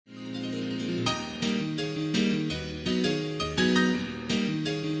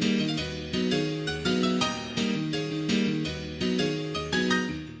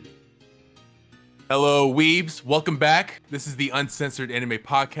Hello, weebs. Welcome back. This is the Uncensored Anime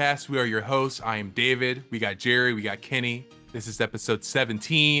Podcast. We are your hosts. I am David. We got Jerry. We got Kenny. This is episode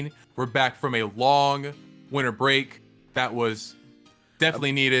 17. We're back from a long winter break. That was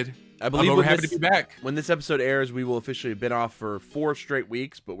definitely needed. I believe we're happy to be back. When this episode airs, we will officially have been off for 4 straight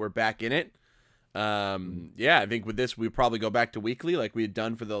weeks, but we're back in it. I think with this, we probably go back to weekly like we had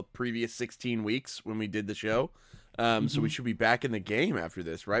done for the previous 16 weeks when we did the show. So we should be back in the game after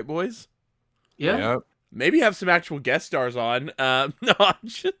this, right, boys? Yeah. Yep. Maybe have some actual guest stars on. No, I'm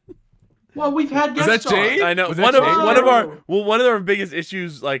just... Well, we've had guest that stars. Jade? I know Was one that of Jade? our biggest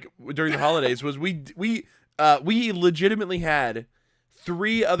issues like during the holidays was we legitimately had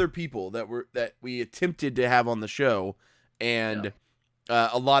 3 other people that we attempted to have on the show, and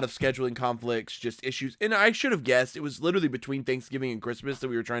a lot of scheduling conflicts, just issues. And I should have guessed it was literally between Thanksgiving and Christmas that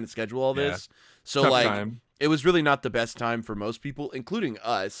we were trying to schedule all this. So Tough like time. it was really not the best time for most people, including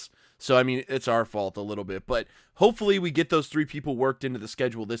us. So, I mean, it's our fault a little bit, but hopefully we get those 3 people worked into the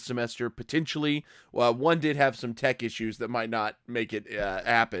schedule this semester, potentially. One did have some tech issues that might not make it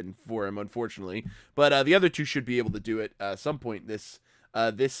happen for him, unfortunately, but the other 2 should be able to do it some point this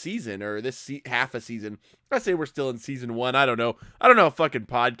season, or half a season. I say we're still in season 1. I don't know how fucking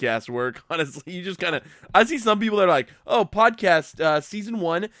podcasts work, honestly. You just kind of, I see some people that are like, oh, podcast season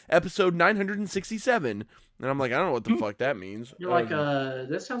 1, episode 967. And I'm like, I don't know what the fuck that means. You're like,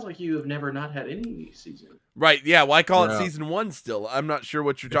 that sounds like you have never not had any season. Right, yeah, why call it season 1 still? I'm not sure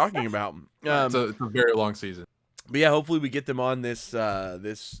what you're talking about. It's a very long season. But yeah, hopefully we get them on in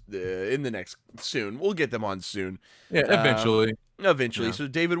the next soon. We'll get them on soon. Yeah, eventually. Eventually. Yeah. So,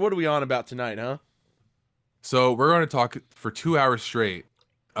 David, what are we on about tonight, huh? So we're going to talk for 2 hours straight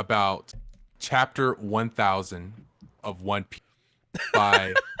about chapter 1000 of One Piece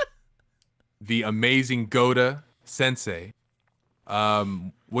by the amazing Goda Sensei.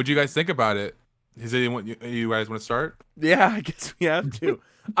 What do you guys think about it? Is anyone you guys want to start? Yeah, I guess we have to.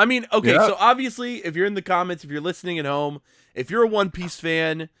 I mean, okay, Yeah. so obviously, if you're in the comments, if you're listening at home, if you're a One Piece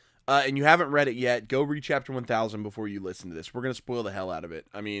fan and you haven't read it yet, go read chapter 1000 before you listen to this. We're going to spoil the hell out of it.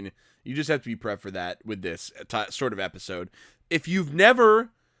 I mean, you just have to be prepped for that with this sort of episode. If you've never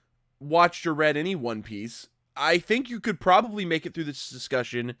watched or read any One Piece, I think you could probably make it through this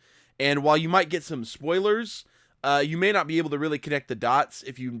discussion. And while you might get some spoilers, you may not be able to really connect the dots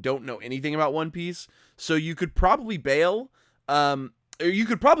if you don't know anything about One Piece. So you could probably bail, or you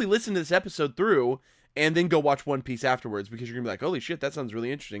could probably listen to this episode through and then go watch One Piece afterwards, because you're going to be like, holy shit, that sounds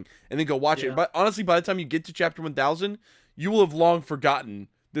really interesting. And then go watch it. But honestly, by the time you get to chapter 1000, you will have long forgotten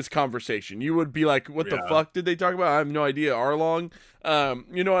this conversation. You would be like, what the fuck did they talk about? I have no idea. Arlong?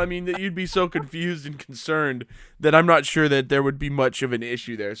 You know what I mean? That you'd be so confused and concerned that I'm not sure that there would be much of an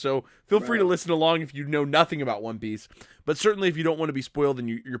issue there. So feel free to listen along if you know nothing about One Piece. But certainly if you don't want to be spoiled and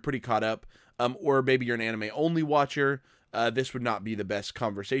you're pretty caught up, or maybe you're an anime-only watcher, this would not be the best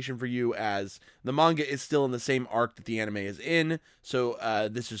conversation for you, as the manga is still in the same arc that the anime is in. So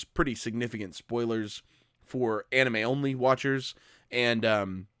this is pretty significant spoilers for anime-only watchers. And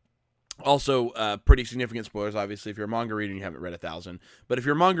also pretty significant spoilers, obviously, if you're a manga reader and you haven't read 1000. But if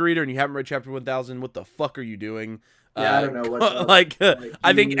you're a manga reader and you haven't read chapter 1000, what the fuck are you doing? Yeah, I don't know what.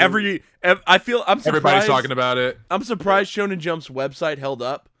 I think I'm surprised. Everybody's talking about it. I'm surprised Shonen Jump's website held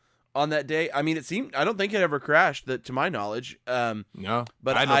up on that day. I mean, I don't think it ever crashed, to my knowledge. No,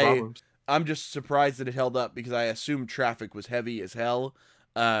 but I had no problems. I'm just surprised that it held up, because I assume traffic was heavy as hell.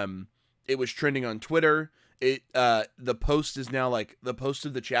 It was trending on Twitter. The post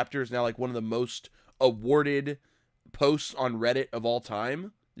of the chapter is now like one of the most awarded posts on Reddit of all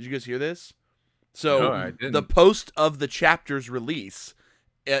time. Did you guys hear this? So No, I didn't. The post of the chapter's release,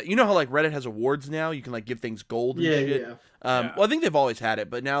 you know how like Reddit has awards now? You can like give things gold and shit. Yeah. Well, I think they've always had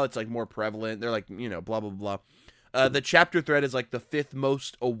it, but now it's like more prevalent. They're like, blah, blah, blah. The chapter thread is like the 5th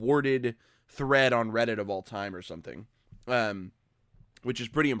most awarded thread on Reddit of all time or something. Which is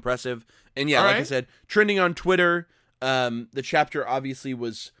pretty impressive. And yeah, like I said, trending on Twitter. The chapter obviously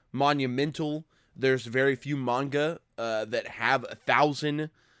was monumental. There's very few manga that have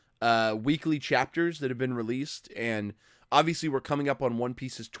 1000 weekly chapters that have been released. And obviously we're coming up on One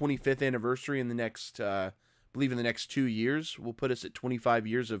Piece's 25th anniversary in the next, I believe in the next 2 years. Will put us at 25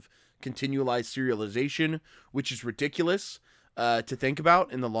 years of continualized serialization, which is ridiculous to think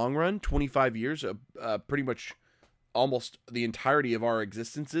about in the long run. 25 years of pretty much almost the entirety of our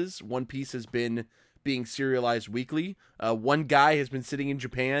existences. One Piece has been being serialized weekly. One guy has been sitting in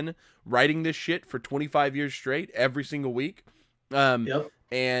Japan writing this shit for 25 years straight, every single week.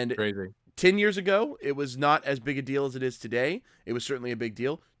 And Crazy. 10 years ago, it was not as big a deal as it is today. It was certainly a big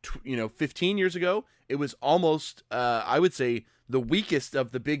deal. 15 years ago, it was almost, I would say, weakest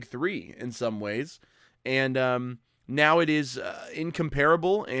of the big three in some ways, and now it is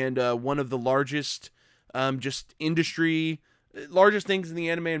incomparable and one of the largest just industry largest things in the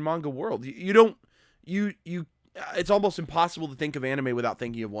anime and manga world. It's almost impossible to think of anime without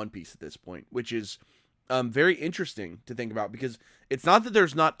thinking of One Piece at this point, which is very interesting to think about, because it's not that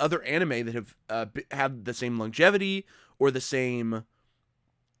there's not other anime that have had the same longevity or the same,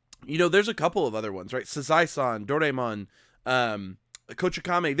 there's a couple of other ones, right? Sazai-san, Doraemon,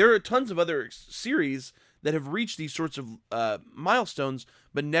 Kochikame. There are tons of other series that have reached these sorts of milestones,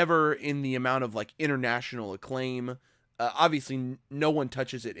 but never in the amount of like international acclaim. Obviously, no one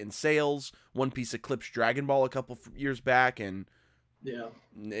touches it in sales. One Piece eclipsed Dragon Ball a couple years back, and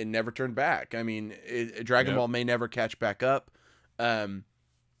it never turned back. I mean, Dragon Ball may never catch back up. And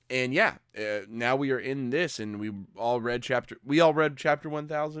yeah, now we are in this, and we all read chapter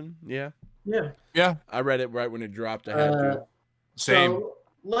 1000. Yeah. I read it right when it dropped. I had to. Same. So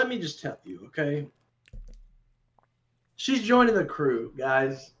let me just tell you, okay? She's joining the crew,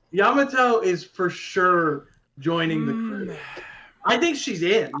 guys. Yamato is for sure joining the crew. I think she's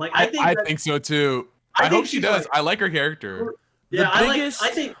in. Like I think so too. I hope she does. I like her character. Yeah, I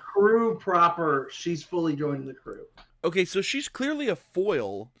think crew proper. She's fully joining the crew. Okay, so she's clearly a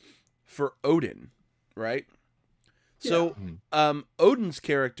foil for Odin, right? So, Odin's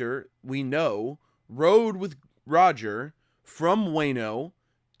character, we know, rode with Roger from Wano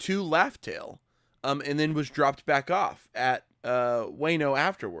to Laugh-Tale, and then was dropped back off at Wano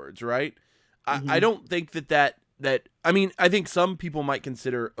afterwards, right? I don't think that I mean, I think some people might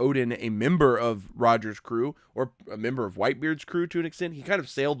consider Odin a member of Roger's crew or a member of Whitebeard's crew to an extent. He kind of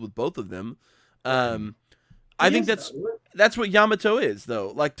sailed with both of them. I think that's what Yamato is,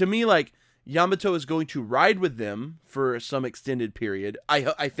 though. Like, to me, like, Yamato is going to ride with them for some extended period.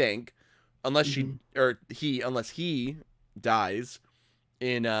 I think, unless he dies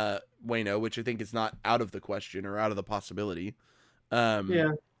in Wano, which I think is not out of the question or out of the possibility. I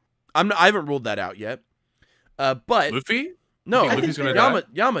haven't ruled that out yet. But Luffy? No, Luffy's gonna die?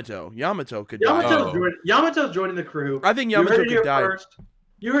 Yamato could die. Yamato's joining the crew. I think Yamato could die.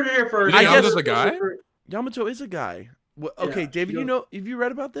 You heard it here first. I guess a guy. Yamato is a guy. Well, okay, Yeah, David, have you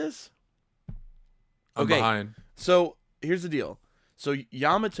read about this? I'm behind. So here's the deal. So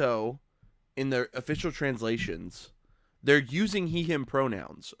Yamato, in their official translations, they're using he/him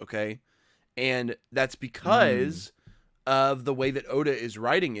pronouns. Okay, and that's because of the way that Oda is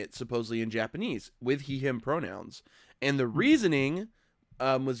writing it, supposedly in Japanese, with he/him pronouns. And the reasoning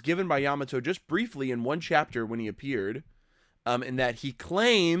was given by Yamato just briefly in one chapter when he appeared, in that he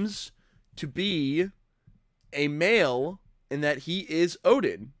claims to be a male and that he is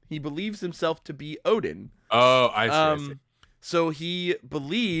Odin. He believes himself to be Odin. Oh, I see. So he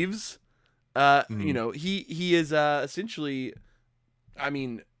believes, he is essentially, I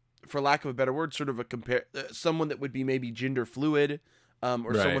mean, for lack of a better word, sort of someone that would be maybe gender fluid,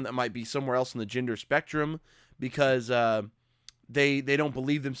 or someone that might be somewhere else in the gender spectrum, because they don't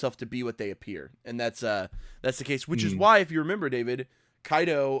believe themselves to be what they appear, and that's the case. Which is why, if you remember, David,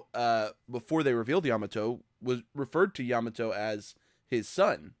 Kaido, before they revealed Yamato, was referred to Yamato as his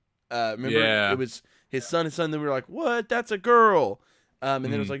son. Remember, it was his son. Then we were like, "What? That's a girl." And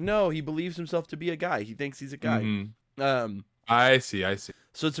then it was like, "No, he believes himself to be a guy. He thinks he's a guy." I see.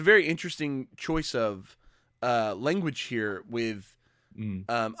 So it's a very interesting choice of language here with,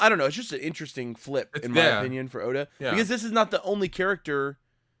 I don't know, it's just an interesting flip, in my opinion, for Oda. Yeah. Because this is not the only character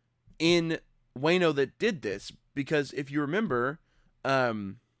in Wano that did this. Because if you remember,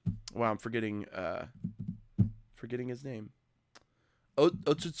 I'm forgetting his name.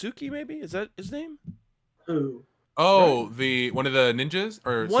 Otsutsuki, maybe? Is that his name? Who? Oh, one of the ninjas?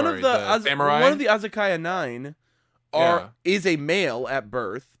 The samurai? One of the Azakaya 9 is a male at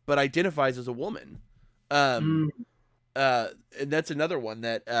birth, but identifies as a woman. And that's another one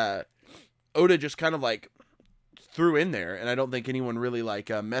that Oda just kind of like threw in there, and I don't think anyone really like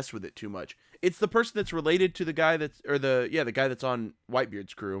messed with it too much. It's the person that's related to the guy the guy that's on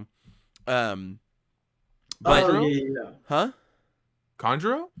Whitebeard's crew. Huh?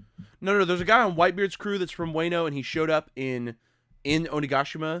 Kanjuro? No, there's a guy on Whitebeard's crew that's from Wano, and he showed up in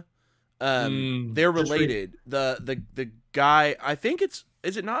Onigashima. They're related. The guy, I think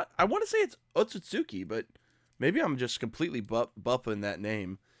is it not? I want to say it's Otsutsuki, but maybe I'm just completely bupping that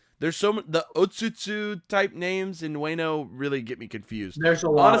name. There's the Otsutsu type names in Wano really get me confused. There's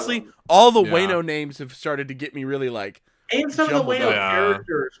a lot. Honestly, all the Wano names have started to get me really like. And some of the Wano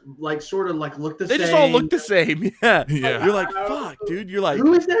characters like sort of like look the same. They just all look the same. Yeah. You're like, fuck, dude. You're like,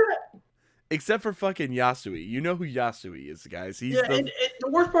 who is that? Except for fucking Yasui. You know who Yasui is, guys. And the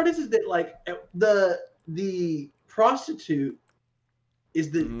worst part is that like the prostitute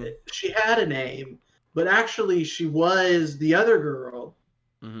is that Mhm. she had a name, but actually she was the other girl,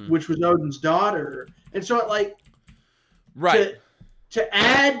 which was Odin's daughter. And so, like, Right. to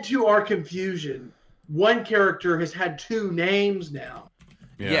add to our confusion, one character has had two names now.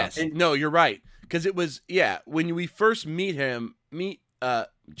 Yeah. Yes. And- No, you're right. Because it was, when we first meet her,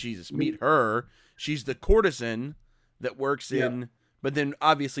 she's the courtesan that works in, but then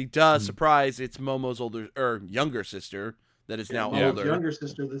obviously, surprise, it's Momo's younger sister that is now Momo's older. younger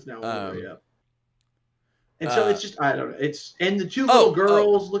sister that's now older, yeah. And uh, so it's just, I don't know. And the two little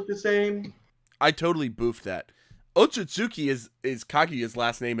girls look the same. I totally boofed that. Otsutsuki is Kaguya's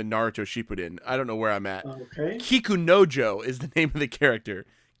last name in Naruto Shippuden. I don't know where I'm at. Okay. Kiku Nojo is the name of the character.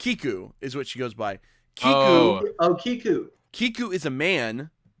 Kiku is what she goes by. Oh, Kiku. Kiku is a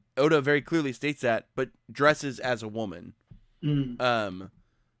man. Oda very clearly states that, but dresses as a woman. Mm.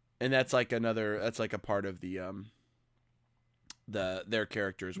 And that's like a part of their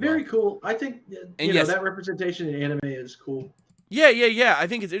character as well. Very cool. I think that representation in anime is cool. Yeah. I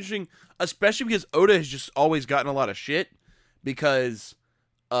think it's interesting, especially because Oda has just always gotten a lot of shit because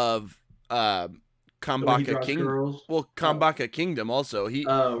of Kambaka Kingdom. Well, Kambaka Kingdom also. He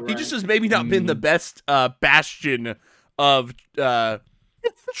just has maybe not been the best bastion of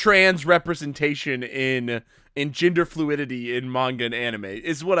trans representation in gender fluidity in manga and anime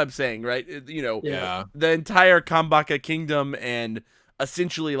is what I'm saying, right? The entire Kambaka Kingdom and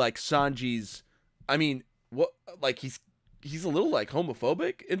essentially like Sanji's, he's a little like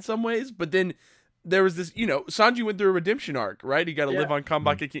homophobic in some ways, but then there was this, Sanji went through a redemption arc, right? He got to live on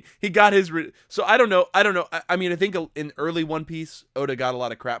Kambaka King. He got his, so I don't know. I think in early One Piece, Oda got a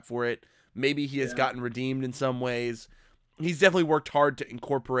lot of crap for it. Maybe he has gotten redeemed in some ways. He's definitely worked hard to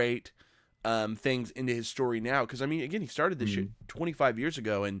incorporate things into his story now. Because, again, he started this shit 25 years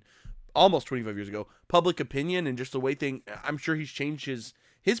ago and almost 25 years ago. Public opinion and just the way I'm sure he's changed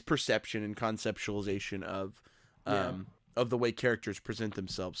his perception and conceptualization of the way characters present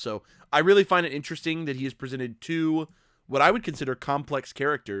themselves. So I really find it interesting that he has presented two, what I would consider complex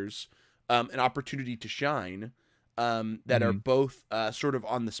characters, an opportunity to shine, that are both sort of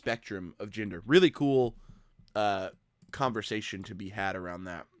on the spectrum of gender. Really cool conversation to be had around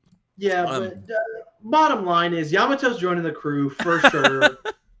that. Yeah, but bottom line is Yamato's joining the crew for sure.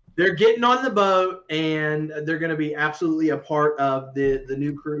 They're getting on the boat, and they're going to be absolutely a part of the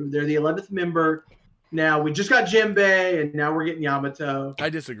new crew. They're the 11th member. Now, we just got Jinbei, and now we're getting Yamato. I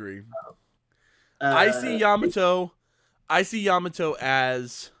disagree. I see Yamato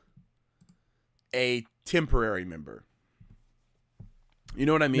as a temporary member. You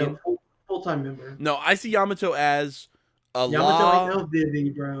know what I mean? No, full-time member. No, I see Yamato as a Yamato ain't no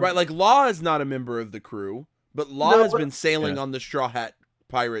Vivi, bro. Right, like Law is not a member of the crew, but Law has been sailing on the Straw Hat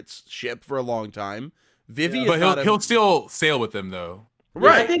Pirates ship for a long time. Vivi is but he'll still sail with them though.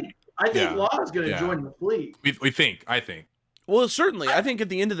 Right. I think Law is going to join the fleet. I think. Well, certainly. I think at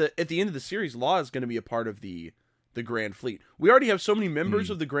the end of the series, Law is going to be a part of the Grand Fleet. We already have so many members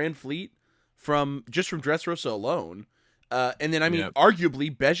of the Grand Fleet from Dressrosa alone. And then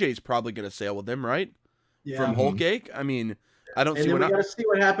arguably Beje is probably going to sail with them, right? Yeah. From Whole Cake. I mean, I don't and see then what we got to see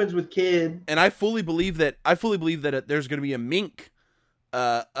what happens with Kid. And I fully believe that there's going to be a Mink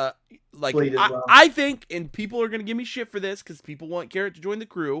fleet as well. I think, and people are going to give me shit for this because people want Carrot to join the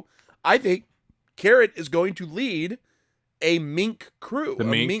crew. I think Carrot is going to lead a Mink crew.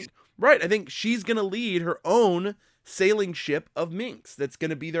 Right. I think she's going to lead her own sailing ship of minks that's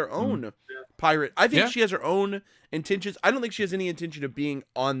going to be their own pirate. I think she has her own intentions. I don't think she has any intention of being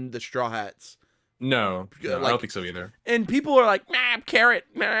on the Straw Hats. No, I don't think so either. And people are like, nah, Carrot,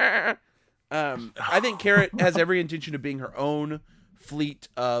 nah. I think Carrot has every intention of being her own fleet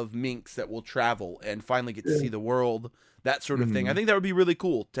of minks that will travel and finally get to see the world, that sort of thing. I think that would be really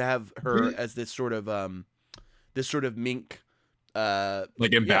cool to have her as this sort of mink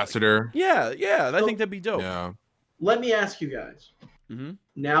like ambassador. Yeah, I think that'd be dope. Yeah. Let me ask you guys.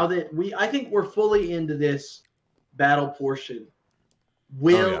 Now that I think we're fully into this battle portion,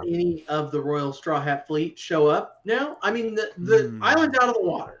 will any of the Royal Straw Hat Fleet show up now? I mean, the island's out of the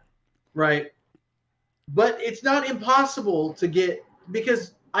water, right? But it's not impossible to get,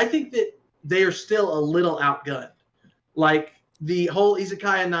 because I think that they are still a little outgunned. Like the whole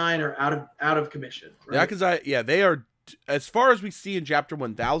Izakaya 9 are out of commission. Right? Yeah, because they are, as far as we see in Chapter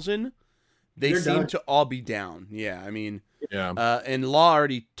 1000, they seem to all be down. Yeah, I mean, and Law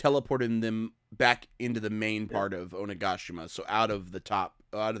already teleported them back into the main part of Onigashima, so out of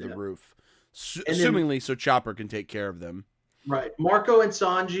the roof, assumingly so Chopper can take care of them. Right. Marco and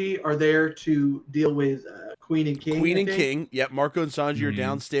Sanji are there to deal with Queen and King. King. Yep. Marco and Sanji are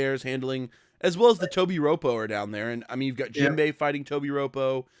downstairs handling as well as the Toby Roppo are down there. And I mean, you've got Jinbei fighting Toby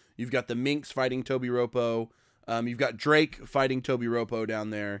Roppo. You've got the Minks fighting Toby Roppo. You've got Drake fighting Toby Roppo down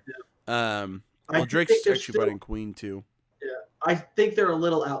there. Yeah. Well, Drake's actually fighting Queen too. Yeah, I think they're a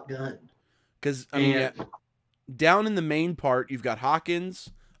little outgunned. Because I mean, down in the main part, you've got Hawkins,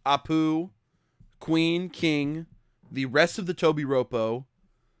 Apu, Queen, King, the rest of the Toby Roppo,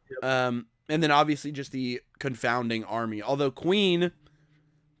 and then obviously just the confounding army. Although Queen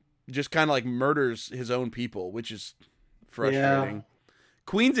just kind of like murders his own people, which is frustrating. Yeah.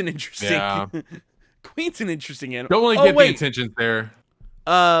 Queen's an interesting. Yeah. Queen's an interesting animal. Don't really get the intentions there.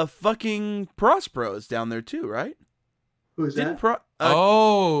 Fucking Prospero is down there too, right? Who's that? Wait,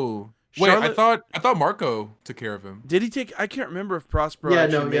 Charlotte... I thought Marco took care of him. Did he take? I can't remember if Prospero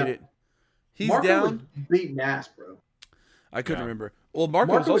made it. He's Marco down. Was beating ass, bro. I couldn't remember. Well,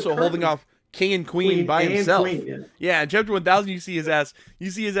 Marco was also holding off King and Queen by himself. Yeah, in chapter 1000, you see his ass.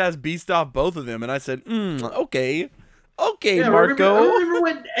 You see his ass beast off both of them, and I said, okay, Marco. Remember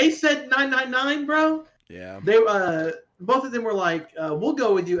when Ace said 999, bro? Yeah. They both of them were like, "We'll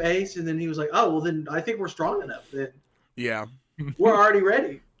go with you, Ace," and then he was like, "Oh, well, then I think we're strong enough. Then yeah, we're already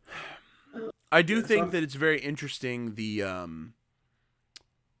ready." I do think that it's very interesting. The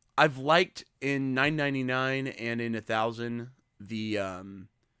I've liked in 999 and in 1000 the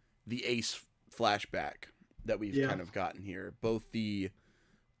Ace flashback that we've kind of gotten here. Both the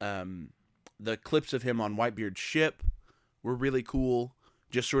clips of him on Whitebeard's ship were really cool.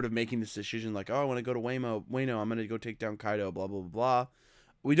 Just sort of making this decision like, oh, I want to go to Wayno, I'm going to go take down Kaido, blah, blah, blah, blah.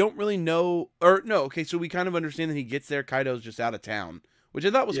 We don't really know, or no, okay, so we kind of understand that he gets there, Kaido's just out of town, which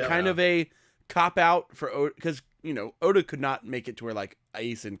I thought was kind of a cop-out for Oda, because, you know, Oda could not make it to where, like,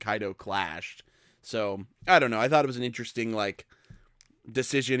 Ace and Kaido clashed. So, I don't know, I thought it was an interesting, like,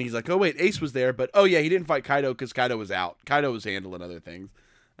 decision. He's like, oh, wait, Ace was there, but, oh, yeah, he didn't fight Kaido because Kaido was out. Kaido was handling other things.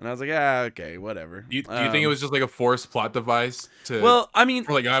 And I was like, okay, whatever. Do you think it was just like a forced plot device to? Well, I mean,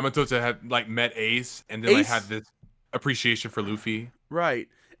 for like Yamato to have like met Ace and then like had this appreciation for Luffy. Right.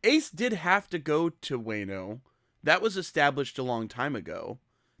 Ace did have to go to Wano. That was established a long time ago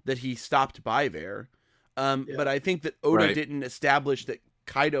that he stopped by there. But I think that Oda didn't establish that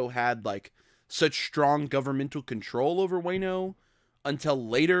Kaido had like such strong governmental control over Wano until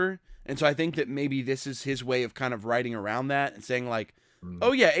later. And so I think that maybe this is his way of kind of writing around that and saying like,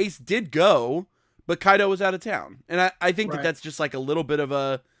 oh yeah, Ace did go, but Kaido was out of town. And I think that that's just like a little bit of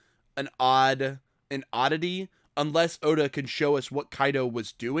an oddity, unless Oda can show us what Kaido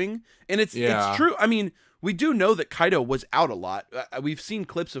was doing. And it's true. I mean, we do know that Kaido was out a lot. We've seen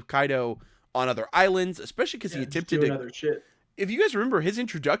clips of Kaido on other islands, especially because he attempted to. Other shit. If you guys remember, his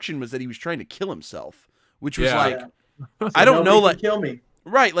introduction was that he was trying to kill himself, which was like, I don't know, like kill me.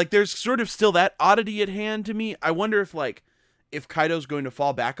 Right, like there's sort of still that oddity at hand to me. I wonder if Kaido's going to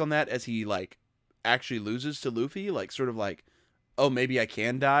fall back on that as he like actually loses to Luffy, like sort of like, oh, maybe I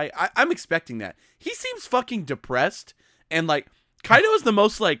can die. I'm expecting that. He seems fucking depressed, and like Kaido is the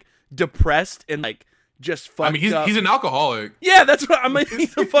most like depressed and like just fucked I mean, he's an alcoholic. Yeah, that's what I mean.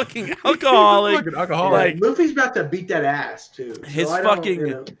 He's a fucking alcoholic. Like Luffy's about to beat that ass too. So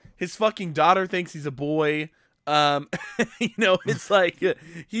his fucking daughter thinks he's a boy. You know, it's like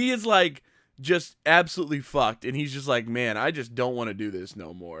he is like just absolutely fucked, and he's just like, man, I just don't want to do this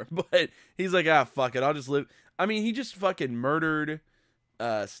no more. But he's like, fuck it, I'll just live. I mean, he just fucking murdered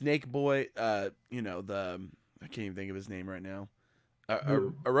Snake Boy, you know, I can't even think of his name right now.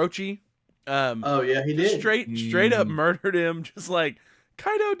 Orochi. Oh yeah, he did. Straight up murdered him, just like,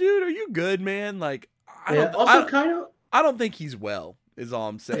 Kaido, dude, are you good, man? Like, Kaido, I don't think he's well, is all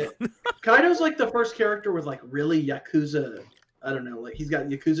I'm saying. Kaido's like the first character with like really Yakuza, I don't know, like he's got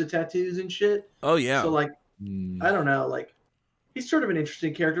Yakuza tattoos and shit. Oh yeah. So like, I don't know, like he's sort of an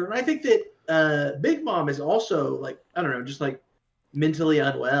interesting character, and I think that Big Mom is also like, I don't know, just like mentally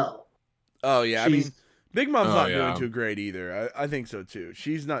unwell. Oh yeah, I mean, Big Mom's not doing too great either. I think so too.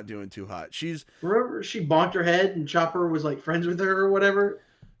 She's not doing too hot. Remember she bonked her head and Chopper was like friends with her or whatever.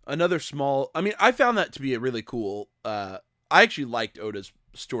 Another small. I mean, I found that to be a really cool. I actually liked Oda's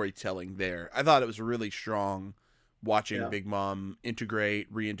storytelling there. I thought it was really strong. Watching Big Mom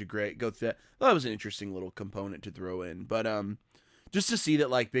reintegrate, go through that. That was an interesting little component to throw in. But just to see that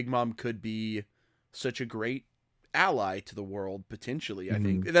like Big Mom could be such a great ally to the world potentially, I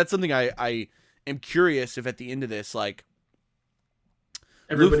think that's something I am curious if at the end of this, like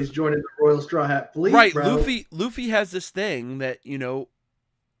everybody's joining the Royal Straw Hat Fleet, right? Bro. Luffy has this thing that, you know,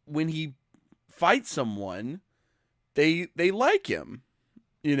 when he fights someone, they like him,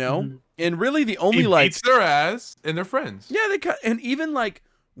 you know. And really, the only he beats their ass and they're friends. Yeah, and even like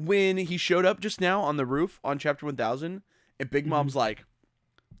when he showed up just now on the roof on chapter 1000, and Big Mom's like,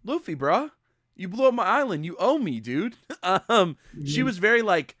 Luffy, bruh, You blew up my island. You owe me, dude. She was very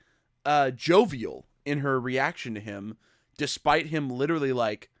like jovial in her reaction to him, despite him literally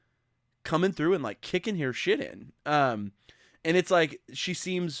like coming through and like kicking her shit in. And it's like she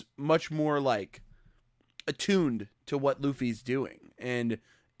seems much more like attuned to what Luffy's doing, and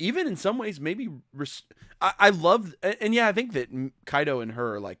even in some ways maybe I love, and yeah, I think that Kaido and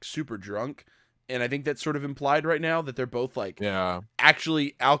her are like super drunk, and I think that's sort of implied right now that they're both like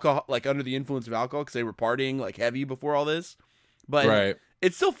actually alcohol, like under the influence of alcohol, because they were partying like heavy before all this. But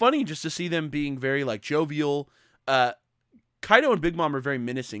it's still funny just to see them being very like jovial. Kaido and Big Mom are very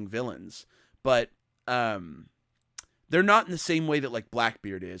menacing villains, but they're not in the same way that like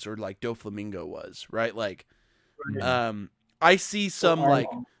Blackbeard is or like Doflamingo was, right? Like, I see some like,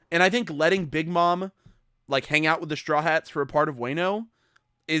 and I think letting Big Mom like hang out with the Straw Hats for a part of Wano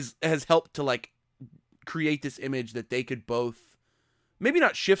has helped to like create this image that they could both maybe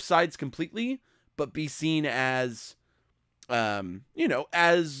not shift sides completely, but be seen as,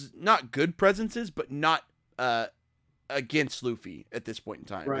 as not good presences, but not against Luffy at this point in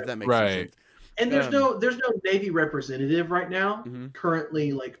time. If that makes sense. And there's no Navy representative right now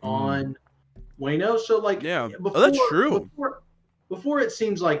currently like on Wano. So like before, that's true. Before it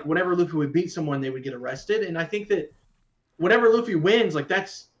seems like whenever Luffy would beat someone, they would get arrested. And I think that whenever Luffy wins, like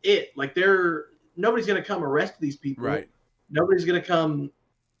that's it. Like nobody's gonna come arrest these people. Right. Nobody's gonna come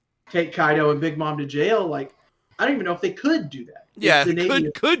take Kaido and Big Mom to jail. Like I don't even know if they could do that. Yeah,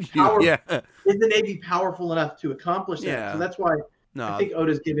 could you? Yeah. Is the Navy powerful enough to accomplish that? Yeah. So that's why I think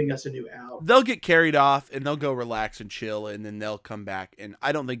Oda's giving us a new out. They'll get carried off and they'll go relax and chill, and then they'll come back. And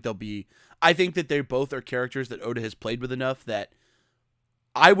I don't think they'll be. I think that they both are characters that Oda has played with enough that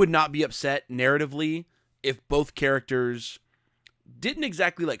I would not be upset narratively if both characters didn't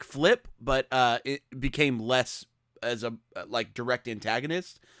exactly like flip, but it became less as a like direct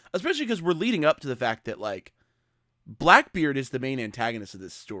antagonist, especially because we're leading up to the fact that like Blackbeard is the main antagonist of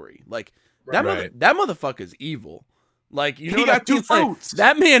this story. Like that motherfucker's evil. Like you know, he got 2 fruits. Like,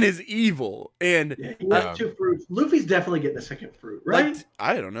 that man is evil, and he got 2 fruits. Luffy's definitely getting the second fruit, right? Like,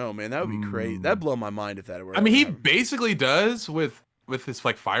 I don't know, man. That would be crazy. That'd blow my mind if that were. I mean, he basically does with his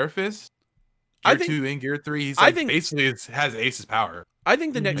like Fire Fist. Gear 2 and Gear 3. He's like basically has Ace's power. I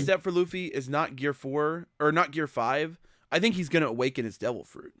think the next step for Luffy is not Gear 4 or not Gear 5. I think he's gonna awaken his Devil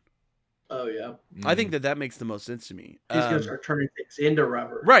Fruit. Oh yeah. I think that makes the most sense to me. He's gonna start turning things into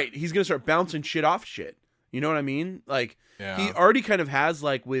rubber. Right. He's gonna start bouncing shit off shit. You know what I mean? Like he already kind of has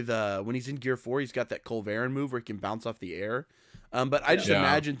like with when he's in Gear 4, he's got that Colvarin move where he can bounce off the air. But I just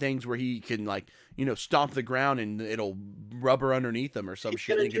imagine things where he can like, stomp the ground and it'll rubber underneath him or some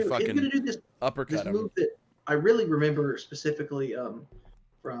shit. And he can fucking do this uppercut him. Move that I really remember specifically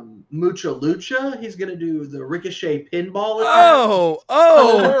from Mucha Lucha. He's gonna do the ricochet pinball attack.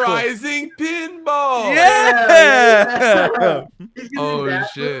 Polarizing pinball. Yeah. Oh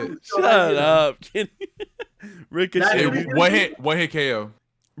shit! Shut up. Ricochet. One hit KO.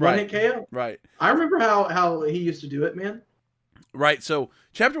 One hit KO. Right. I remember how he used to do it, man. Right. So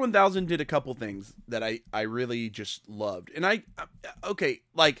Chapter 1000 did a couple things that I really just loved, and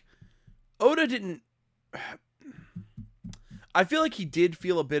like Oda didn't. I feel like he did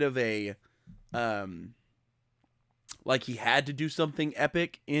feel a bit of a, like he had to do something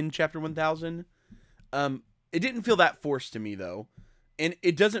epic in Chapter 1000. It didn't feel that forced to me though. And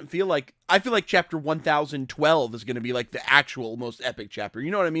it doesn't feel like, I feel like Chapter 1012 is going to be like the actual most epic chapter. You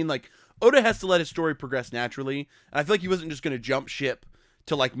know what I mean? Like Oda has to let his story progress naturally. And I feel like he wasn't just going to jump ship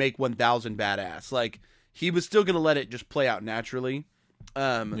to like make 1000 badass. Like he was still going to let it just play out naturally.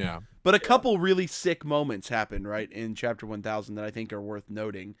 But a couple really sick moments happened right in Chapter 1000 that I think are worth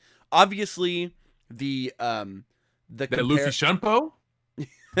noting. Obviously, the Luffy Shunpo.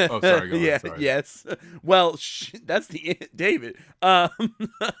 Oh, sorry. Go on, sorry. Yes. Well, that's the David.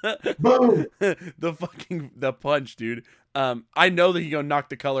 Boom. the punch, dude. I know that he gonna knock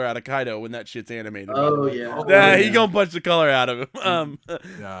the color out of Kaido when that shit's animated. Oh yeah. He gonna punch the color out of him.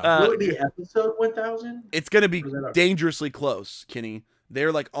 Will it be episode 1000? It's gonna be dangerously close, Kenny.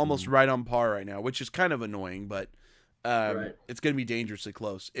 They're like almost right on par right now, which is kind of annoying, but it's gonna be dangerously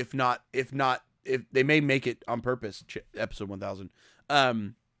close. If they may make it on purpose, episode 1000.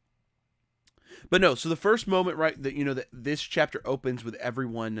 But no, so the first moment, right, that this chapter opens with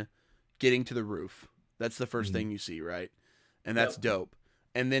everyone getting to the roof. That's the first thing you see, right? And that's dope.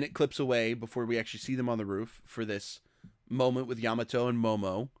 And then it clips away before we actually see them on the roof for this moment with Yamato and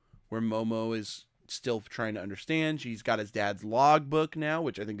Momo, where Momo is still trying to understand. She's got his dad's logbook now,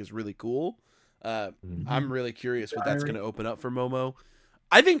 which I think is really cool. I'm really curious what that's going to open up for Momo.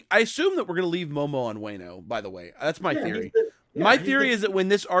 I assume that we're going to leave Momo on Wano, by the way. That's my theory. My theory is that when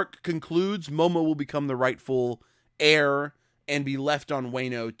this arc concludes, Momo will become the rightful heir and be left on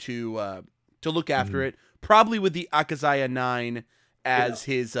Wano to look after it, probably with the Akazaya 9 as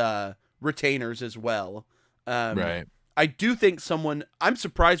his retainers as well. Right. I do think I'm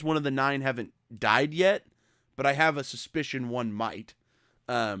surprised one of the 9 haven't died yet, but I have a suspicion one might.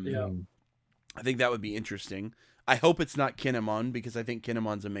 I think that would be interesting. I hope it's not Kinemon, because I think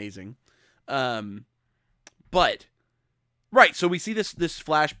Kinemon's amazing. But right, so we see this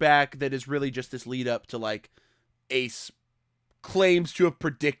flashback that is really just this lead up to like Ace claims to have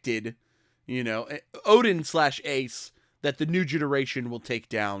predicted, Odin / Ace, that the new generation will take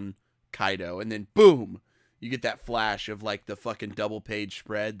down Kaido, and then boom, you get that flash of like the fucking double page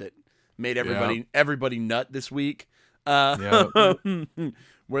spread that made everybody nut this week.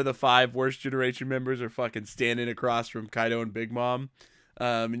 Where the 5 worst generation members are fucking standing across from Kaido and Big Mom.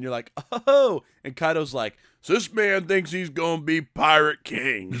 And you're like, oh, and Kaido's like, so this man thinks he's gonna be Pirate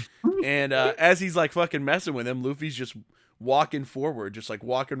King. And as he's like fucking messing with him, Luffy's just walking forward, just like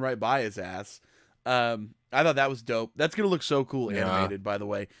walking right by his ass. I thought that was dope. That's gonna look so cool animated, by the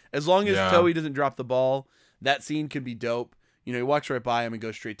way. As long as Toei doesn't drop the ball, that scene could be dope. He walks right by him and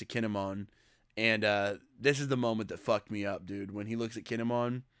goes straight to Kinemon. And this is the moment that fucked me up, dude. When he looks at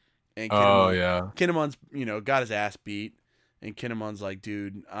Kinemon, and Kinemon's, got his ass beat, and Kinemon's like,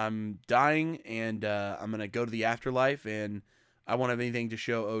 dude, I'm dying, and I'm gonna go to the afterlife, and I won't have anything to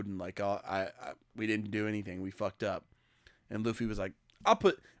show Odin. Like, we didn't do anything, we fucked up. And Luffy was like, I'll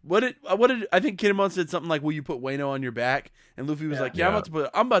put what did I think Kinemon said something like, will you put Wano on your back? And Luffy was like, I'm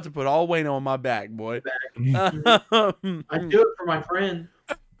about to put all Wano on my back, boy. I do it for my friend.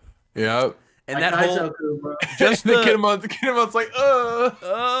 Yeah. And that whole just the Kinemon's like,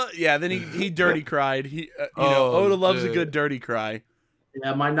 yeah. Then he dirty cried. Oda loves a good dirty cry.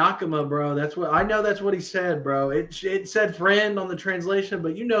 Yeah, my Nakama, bro. That's what he said, bro. It said friend on the translation,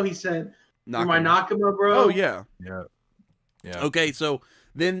 but he said Nakama. My Nakama, bro. Oh yeah. Yeah. Okay, so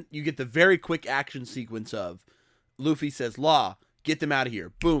then you get the very quick action sequence of Luffy says, Law, get them out of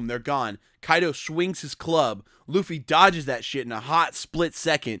here. Boom, they're gone. Kaido swings his club. Luffy dodges that shit in a hot split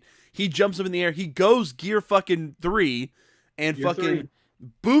second. He jumps up in the air. He goes gear fucking 3 and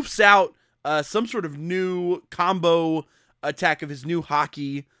boofs out some sort of new combo attack of his new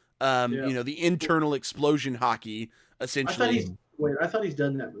hockey. The internal explosion hocky, essentially. I thought he's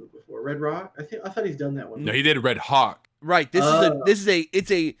done that move before. Red Rock? I thought he's done that one. No, he did Red Hawk. Right. It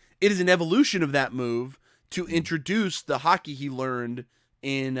is an evolution of that move to introduce the hockey he learned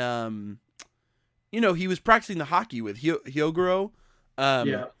in he was practicing the hockey with Hyogoro.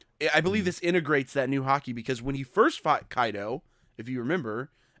 I believe this integrates that new hockey, because when he first fought Kaido, if you remember,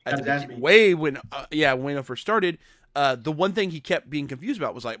 when Wano first started, the one thing he kept being confused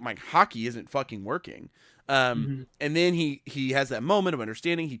about was like, my hockey isn't fucking working. And then he has that moment of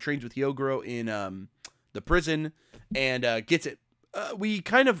understanding. He trains with Hyogoro in the prison and gets it. We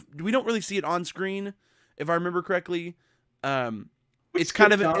don't really see it on screen, if I remember correctly. It's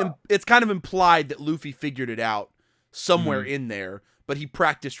kind of implied that Luffy figured it out somewhere in there, but he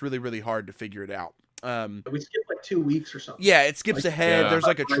practiced really, really hard to figure it out. We skipped like 2 weeks or something. Yeah, it skips ahead. There's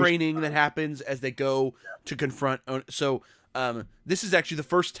like a training that happens as they go to confront. So this is actually the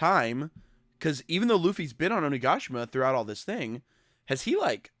first time, because even though Luffy's been on Onigashima throughout all this thing, has he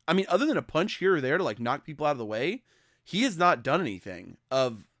other than a punch here or there to like knock people out of the way, he has not done anything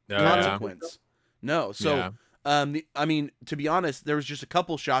of consequence. No. So, to be honest, there was just a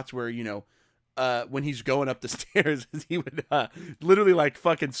couple shots where, when he's going up the stairs, he would literally like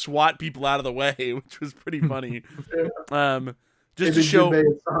fucking swat people out of the way, which was pretty funny. Just to show,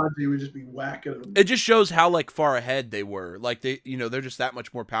 Sanji would just be whacking them. It just shows how like far ahead they were. Like they're just that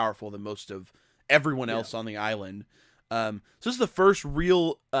much more powerful than most of everyone else on the island. So this is the first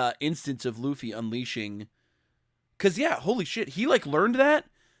real instance of Luffy unleashing. Because holy shit, he like learned that.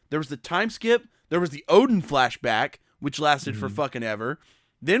 There was the time skip. There was the Odin flashback, which lasted for fucking ever.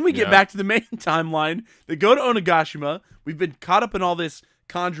 Then we get back to the main timeline. They go to Onigashima. We've been caught up in all this.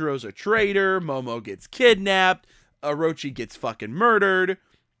 Kanjuro's a traitor. Momo gets kidnapped. Orochi gets fucking murdered.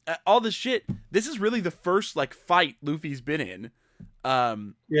 All this shit. This is really the first like fight Luffy's been in.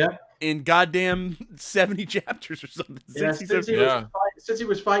 In goddamn 70 chapters or something. Since he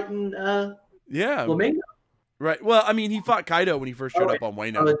was fighting Flamingo. Right. Well, I mean, he fought Kaido when he first showed up on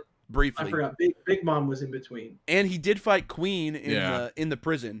Wano. Briefly. I forgot. Big Mom was in between. And he did fight Queen in the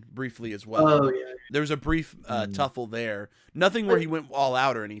prison briefly as well. Oh yeah. There was a brief tuffle there. Nothing where he went all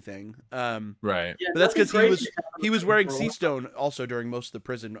out or anything. Right. But that's because he was wearing Sea Stone also during most of the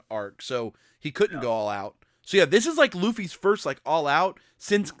prison arc, so he couldn't go all out. So yeah, this is like Luffy's first like all out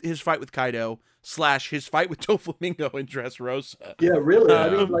since his fight with Kaido / his fight with Doflamingo and Dressrosa. Yeah, really.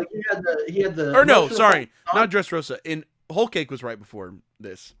 I mean, like he had the or no, emotional sorry, fight. not Dressrosa. In Whole Cake was right before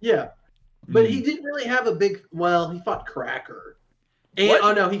this. Yeah, but he didn't really have a big. Well, he fought Cracker, and What?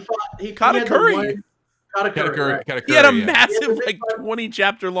 oh no, he fought Katakuri. Katakuri. Right. He had a yeah. massive like 20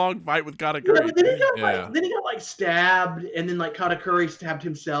 chapter long fight with Katakuri. Yeah, but then he got like stabbed, and then like Katakuri stabbed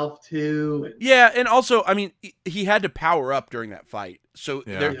himself too. And... Yeah, and also, I mean, he had to power up during that fight. So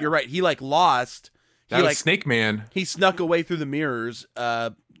you're right. He like lost. That was Snake Man. He snuck away through the mirrors,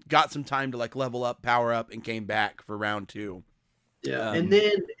 got some time to like level up, power up, and came back for round 2. Yeah, and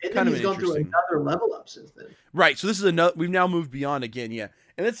then he's gone through another level up since then. Right. So this is another. We've now moved beyond again. Yeah,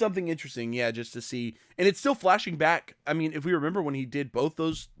 and that's something interesting. Yeah, just to see, and it's still flashing back. I mean, if we remember when he did both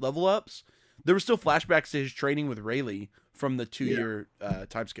those level ups, there were still flashbacks to his training with Rayleigh from the 2-year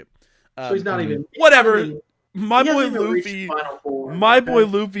time skip. So he's not even whatever. My boy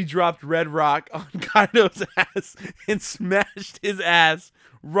Luffy dropped Red Rock on Kaido's ass and smashed his ass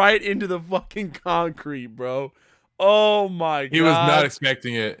right into the fucking concrete, bro. Oh my god. He was not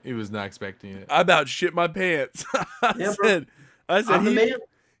expecting it. I about shit my pants. I said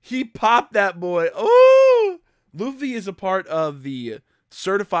he popped that boy. Oh, Luffy is a part of the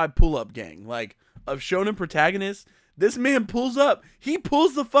certified pull-up gang, like of shonen protagonists. This man pulls up. He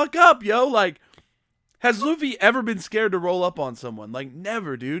pulls the fuck up, yo. Like, has Luffy ever been scared to roll up on someone? Like,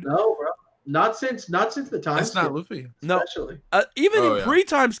 never, dude. No, bro. Not since the time. That's not Luffy. Especially. No. Even in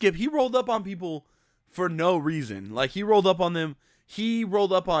pre-time skip, he rolled up on people for no reason. Like, he rolled up on them. He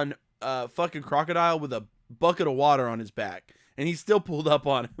rolled up on fucking Crocodile with a bucket of water on his back, and he still pulled up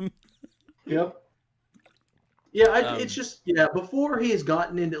on him. Yep. Yeah, it's just before he has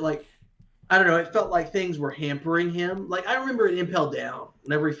gotten into like, I don't know. It felt like things were hampering him. Like I remember in Impel Down,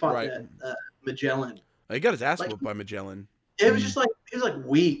 whenever he fought that Magellan. He got his ass whooped by Magellan. It was just like it was like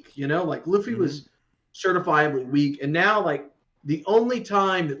weak, Like Luffy was certifiably weak, and now like the only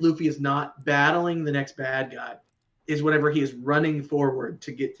time that Luffy is not battling the next bad guy is whenever he is running forward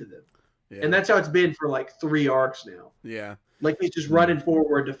to get to them, and that's how it's been for like 3 arcs now. Yeah, like he's just running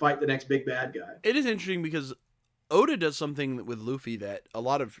forward to fight the next big bad guy. It is interesting because Oda does something with Luffy that a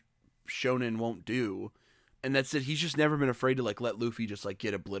lot of shonen won't do, and that's that he's just never been afraid to like let Luffy just like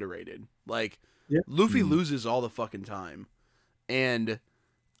get obliterated. Like Luffy loses all the fucking time, and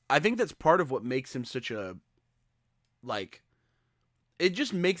I think that's part of what makes him such a like. It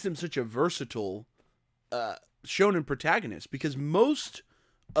just makes him such a versatile shonen protagonist, because most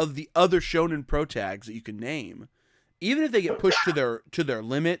of the other shonen protags that you can name, even if they get pushed to their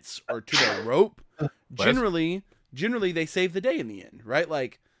limits or to their rope, generally they save the day in the end, right?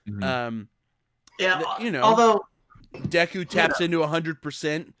 Like, although Deku taps into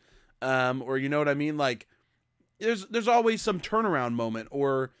 100%, or you know what I mean? Like, there's always some turnaround moment,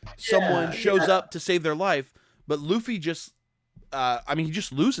 or someone shows up to save their life, but Luffy just, he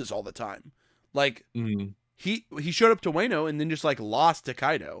just loses all the time. Like, he showed up to Wano and then just like lost to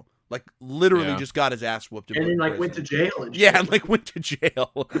Kaido. Like literally just got his ass whooped. And then like went to jail. Went to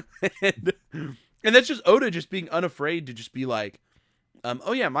jail. And that's just Oda just being unafraid to just be like,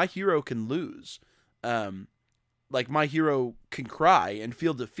 my hero can lose. Like my hero can cry and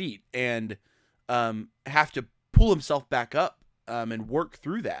feel defeat and have to pull himself back up and work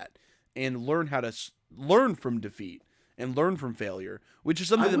through that and learn how to learn from defeat and learn from failure, which is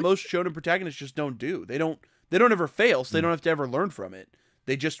something that most shonen protagonists just don't do. They don't ever fail, so they don't have to ever learn from it.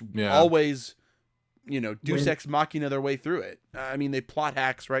 They just always, Deus Ex Machina their way through it. I mean, they plot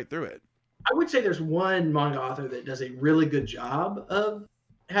hacks right through it. I would say there's one manga author that does a really good job of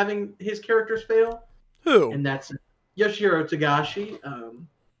having his characters fail. Who? And that's Yoshihiro Togashi.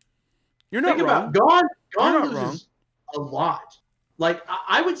 You're not wrong. Gon loses a lot. Like,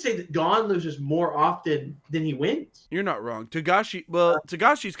 I would say that Gon loses more often than he wins. You're not wrong.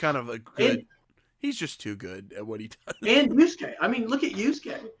 Togashi's kind of a good... He's just too good at what he does. And Yusuke. I mean, look at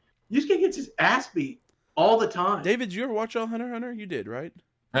Yusuke. Yusuke gets his ass beat all the time. David, did you ever watch all Hunter x Hunter? You did, right?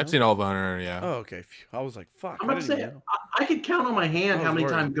 I've seen all of Hunter, yeah. Oh, okay. I was like, fuck. I'm about to say, I could count on my hand how many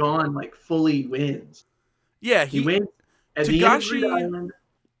times Gon like fully wins. Yeah, he wins at Togashi, the end of Greed Island.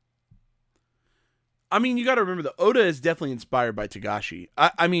 I mean, you got to remember that Oda is definitely inspired by Togashi.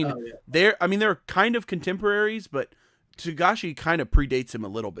 They're kind of contemporaries, but Togashi kind of predates him a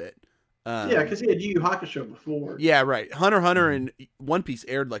little bit. Because he had Yu Yu Hakusho before. Yeah, right. Hunter x Hunter and One Piece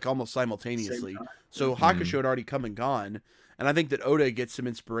aired like almost simultaneously, so Hakusho had already come and gone. And I think that Oda gets some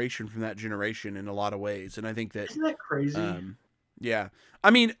inspiration from that generation in a lot of ways. And I think that isn't that crazy? Yeah, I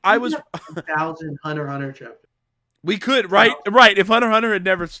mean, I was 1,000 Hunter x Hunter chapters. We could, right? Right. If Hunter x Hunter had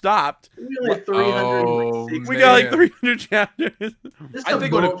never stopped, we got like 306. We got like 300 chapters. I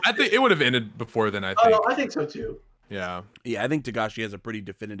think it would have ended before then. I think. Oh, I think so too. Yeah. Yeah, I think Togashi has a pretty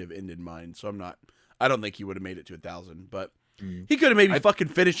definitive end in mind, so I don't think he would have made it to 1,000, but he could have maybe fucking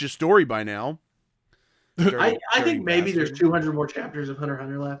finished his story by now. I think maybe there's 200 more chapters of Hunter x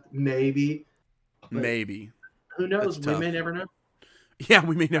Hunter left. Maybe. Maybe. Who knows? We may never know. Yeah,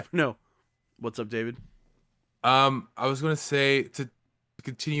 we may never know. What's up, David? I was gonna say to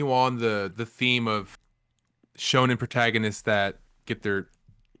continue on the theme of shonen protagonists that get their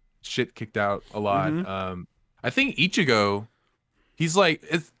shit kicked out a lot. Mm-hmm. I think Ichigo, he's like,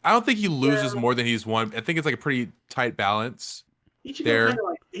 I don't think he loses more than he's won. I think it's like a pretty tight balance. Ichigo kind of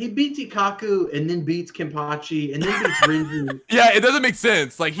like he beats Ikaku and then beats Kenpachi and then beats Rinju. Yeah, it doesn't make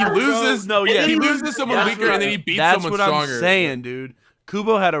sense. Like he loses. He loses someone weaker and then he beats someone stronger. That's what I'm saying, dude.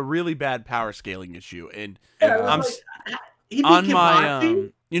 Kubo had a really bad power scaling issue, and I'm on my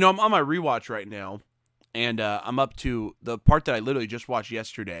I'm on my rewatch right now, and I'm up to the part that I literally just watched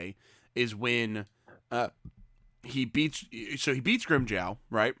yesterday is when he beats Grimjow,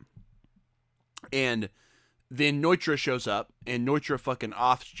 right? And then Neutra shows up, and Neutra fucking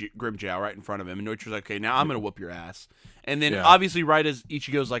offs Grimjow right in front of him, and Neutra's like, okay, now I'm gonna whoop your ass. And then obviously right as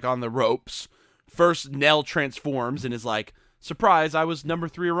Ichigo's like on the ropes, first Nell transforms and is like, surprise, I was number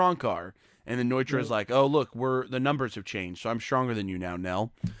 3 Arrancar. And then Neutra is like, oh, look, the numbers have changed, so I'm stronger than you now,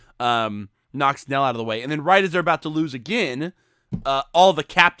 Nell. Knocks Nell out of the way. And then right as they're about to lose again, all the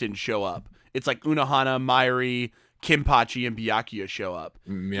captains show up. It's like Unohana, Mairi, Kenpachi, and Byakuya show up.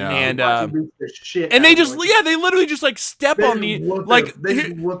 Yeah. And they just, they literally just like step on the, like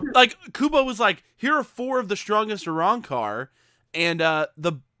Kubo was like, here are 4 of the strongest Arrancar, and the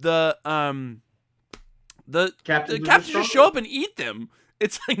captains just show up and eat them.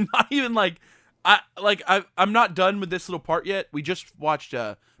 It's like not even like I'm not done with this little part yet. We just watched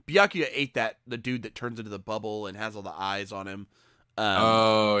Byakuya ate the dude that turns into the bubble and has all the eyes on him.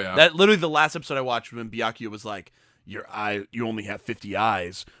 That literally the last episode I watched when Byakuya was like, you only have 50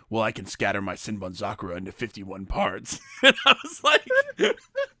 eyes. Well, I can scatter my Senbon Sakura into 51 parts. And I was like,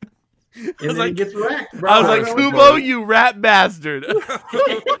 he gets wrecked, bro. I was like, Kubo, you rat bastard.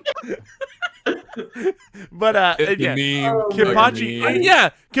 But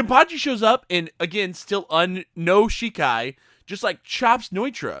Kenpachi shows up and again still no Shikai, just like chops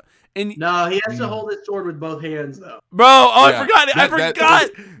Neutra. And no, he has to hold his sword with both hands though. Bro, I forgot it. I forgot.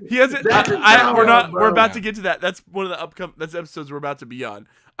 He has it. We're about to get to that. That's one of the that's episodes we're about to be on.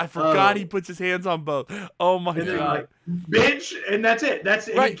 I forgot he puts his hands on both. Oh my god. Like, bitch, and that's it. That's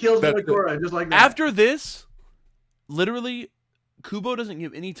it. Right. He kills Neutra just like that. After this, literally Kubo doesn't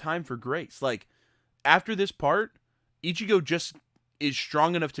give any time for grace. Like, after this part, Ichigo just is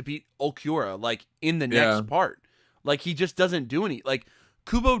strong enough to beat Ulquiorra, like, in the next part. Like, he just doesn't do any. Like,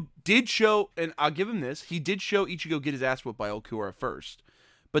 Kubo did show, and I'll give him this, he did show Ichigo get his ass whooped by Ulquiorra first.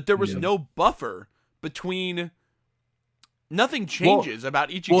 But there was no buffer between... Nothing changes about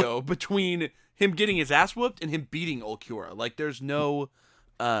Ichigo between him getting his ass whooped and him beating Ulquiorra. Like, there's no...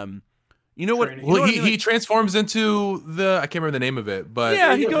 You know what? Well, he transforms into the, I can't remember the name of it,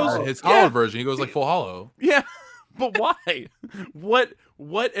 but he goes his hollow version. He goes like full hollow. Yeah, but why? What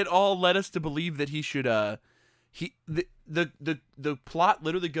at all led us to believe that he should? The plot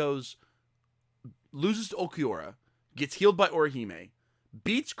literally goes, loses to Ulquiorra, gets healed by Orihime,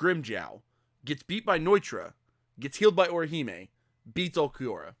 beats Grimjow, gets beat by Neutra, gets healed by Orihime, beats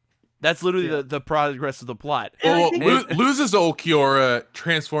Ulquiorra. That's literally the progress of the plot. Loses Ulquiorra,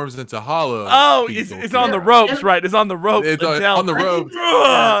 transforms into Hollow. Oh, it's on the ropes, right? It's on the ropes. It's on the ropes.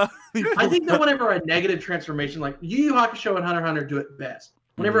 I think that whenever a negative transformation, like Yu Yu Hakusho and Hunter x Hunter do it best.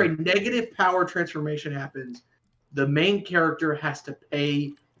 Whenever a negative power transformation happens, the main character has to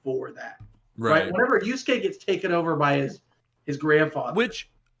pay for that. Right? Whenever Yusuke gets taken over by his grandfather,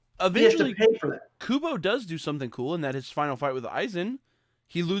 which eventually he has to pay for that. Kubo does do something cool in that his final fight with Aizen,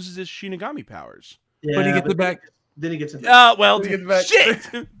 he loses his Shinigami powers. Yeah, but he gets it back. Then he gets it back. Shit!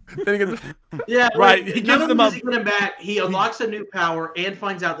 Then he gets it back. Yeah, right. He gives them up. He get him back. He unlocks a new power and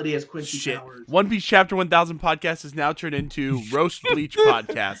finds out that he has Quincy powers. One Piece Chapter 1000 podcast is now turned into Roast Bleach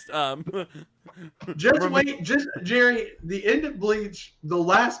podcast. Just Jerry, the end of Bleach, the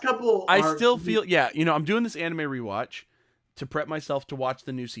last couple. I still feel, I'm doing this anime rewatch to prep myself to watch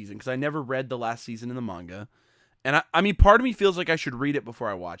the new season because I never read the last season in the manga. And I mean, part of me feels like I should read it before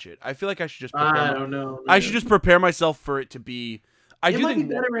I watch it. I feel like I should just. I don't know. I should just prepare myself for it to be. It might be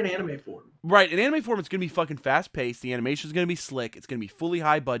better in anime form. Right, in anime form, it's gonna be fucking fast paced. The animation is gonna be slick. It's gonna be fully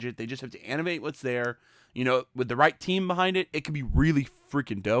high budget. They just have to animate what's there. With the right team behind it, it could be really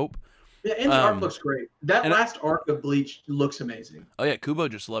freaking dope. Yeah, and the art looks great. That last arc of Bleach looks amazing. Oh yeah, Kubo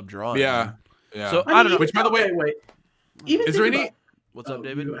just loved drawing. Yeah. So I don't know. Which, by the way, wait. Even is there any? What's up,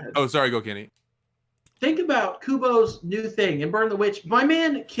 David? Oh, sorry, go Kenny. Think about Kubo's new thing in Burn the Witch. My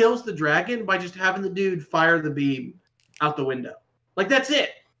man kills the dragon by just having the dude fire the beam out the window. Like, that's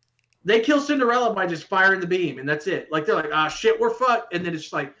it. They kill Cinderella by just firing the beam, and that's it. Like, they're like, ah, shit, we're fucked. And then it's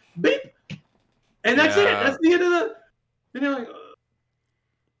just like, beep. And that's it. That's the end of the... And they're like...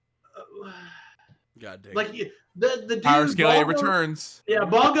 God dang. Like, the dude... Power scale returns. Yeah,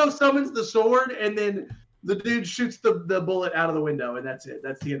 Bongo summons the sword, and then the dude shoots the bullet out of the window, and that's it.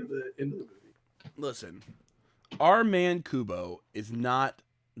 That's the end of the movie. Listen, our man Kubo is not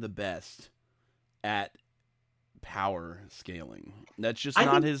the best at power scaling. That's just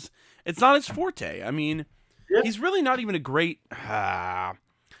not his. It's not his forte. I mean, he's really not even a great.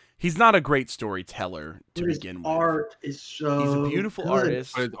 He's not a great storyteller to begin with. Art is so. He's a beautiful good.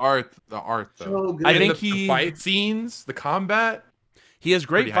 artist. But the art though. So good. I think the fight scenes, the combat. He has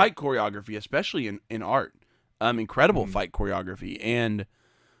great fight choreography, especially in art. Incredible fight choreography, and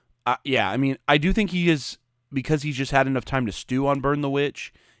I mean, I do think he is, because he's just had enough time to stew on Burn the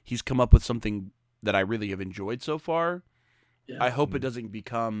Witch. He's come up with something that I really have enjoyed so far. Yeah. I hope it doesn't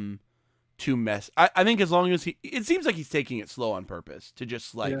become too messy. I think as long as it seems like he's taking it slow on purpose to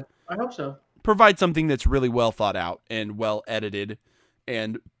just I hope so. Provide something that's really well thought out and well edited,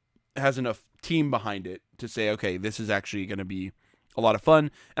 and has enough team behind it to say, okay, this is actually going to be a lot of fun.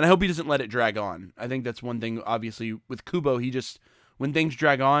 And I hope he doesn't let it drag on. I think that's one thing, obviously, with Kubo. When things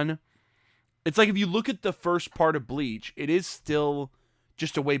drag on, it's like if you look at the first part of Bleach, it is still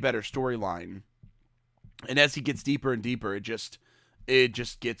just a way better storyline. And as he gets deeper and deeper, it just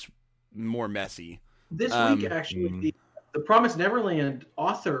gets more messy. This week, actually, the Promised Neverland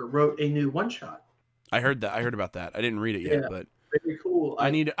author wrote a new one-shot. I heard that. I heard about that. I didn't read it yet, but very cool.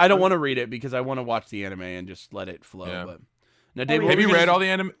 I don't want to read it because I want to watch the anime and just let it flow. Yeah. But now, Dave, have you read all the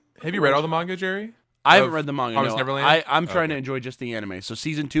anime? Have you read all the manga, Jerry? I haven't read the manga. No. Neverland? I'm trying to enjoy just the anime. So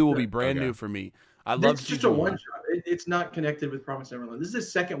season 2 will be brand new for me. I love It's just a one shot. It's not connected with Promised Neverland. This is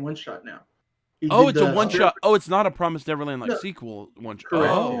his second one shot now. It's a one shot. Oh, it's not a Promised Neverland sequel one shot.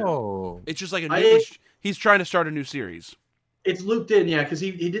 Oh, it's just like a new. He's trying to start a new series. It's looped in, because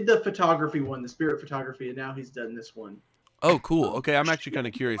he did the photography one, the spirit photography, and now he's done this one. Oh, cool. Okay, I'm actually kind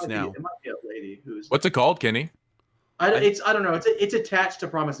of curious now. It might be a lady who's. What's it called, Kenny? I don't know. It's attached to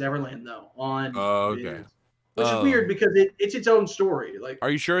Promised Neverland though. Okay. Which is weird because it's its own story. Like,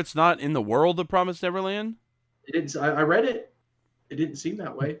 are you sure it's not in the world of Promised Neverland? It didn't. I read it. It didn't seem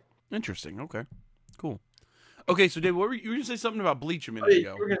that way. Interesting. Okay. Cool. Okay, so Dave, you were going to say something about Bleach a minute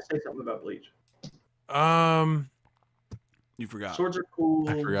ago. You were going to say something about Bleach. You forgot. Swords are cool.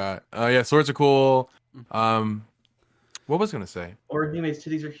 I forgot. Yeah, swords are cool. What was I going to say? Orihime's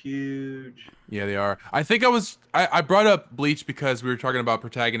titties are huge. Yeah, they are. I think I brought up Bleach because we were talking about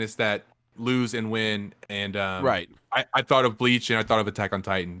protagonists that lose and win, and right. I thought of Bleach and I thought of Attack on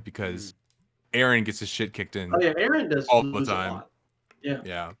Titan because Eren gets his shit kicked in. Oh yeah, Eren does all the time. A lot. Yeah.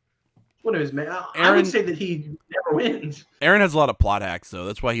 Yeah. One of his I would say that he never wins. Eren has a lot of plot hacks though.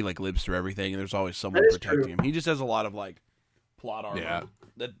 That's why he lives through everything, and there's always someone protecting him. He just has a lot of plot armor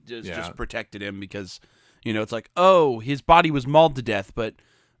that just protected him because it's like, oh, his body was mauled to death, but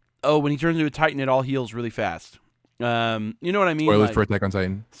when he turns into a Titan, it all heals really fast. You know what I mean? Spoilers for Attack on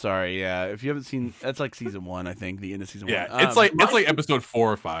Titan. Sorry, yeah. If you haven't seen, that's season 1, I think, the end of season 1. Yeah, it's like episode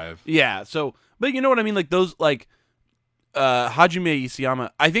 4 or 5. Yeah. So, but you know what I mean? Like those, Hajime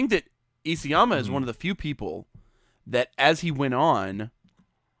Isayama. I think that Isayama is one of the few people that, as he went on,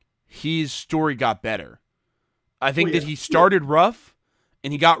 his story got better. I think that he started rough,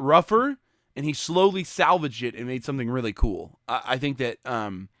 and he got rougher, and he slowly salvaged it and made something really cool. I think that,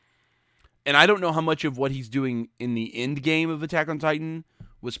 and I don't know how much of what he's doing in the end game of Attack on Titan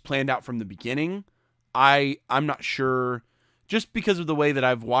was planned out from the beginning. I'm not sure, just because of the way that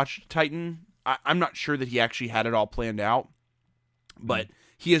I've watched Titan, I'm not sure that he actually had it all planned out, but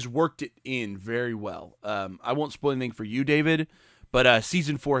he has worked it in very well. I won't spoil anything for you, David, but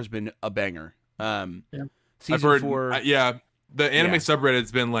season 4 has been a banger. Season 4, the anime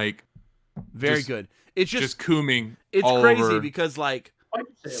subreddit's been very good. It's just cooming. It's all crazy over. because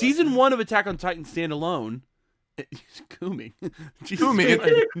season 1 of Attack on Titan standalone, cooming.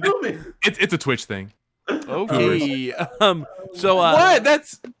 It's a Twitch thing. Okay. So what?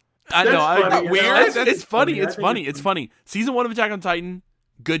 That's I know. Funny, weird. That's It's funny. It's funny. Season 1 of Attack on Titan,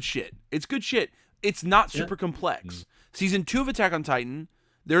 good shit. It's good shit. It's not super complex. Season 2 of Attack on Titan,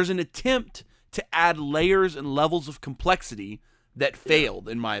 there's an attempt to add layers and levels of complexity that failed,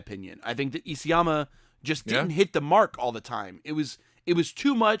 in my opinion. I think that Isayama just didn't hit the mark all the time. It was it was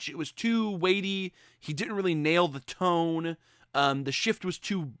too much. It was too weighty. He didn't really nail the tone. The shift was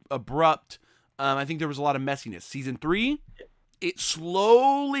too abrupt. I think there was a lot of messiness. Season 3, it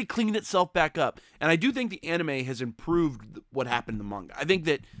slowly cleaned itself back up. And I do think the anime has improved what happened in the manga. I think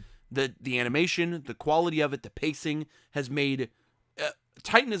that the animation, the quality of it, the pacing has made...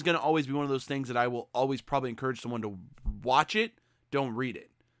 Titan is going to always be one of those things that I will always probably encourage someone to watch it, don't read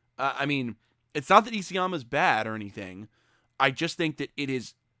it. I mean, it's not that Isayama is bad or anything. I just think that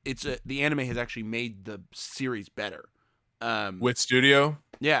the anime has actually made the series better. With Studio?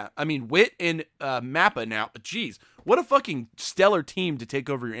 Yeah, I mean, Wit and Mappa now, jeez, what a fucking stellar team to take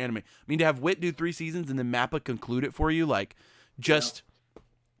over your anime. I mean, to have Wit do 3 seasons and then Mappa conclude it for you, like, just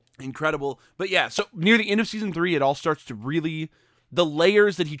incredible. But yeah, so near the end of season 3, it all starts to really... The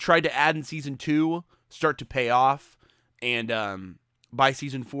layers that he tried to add in season 2 start to pay off, and by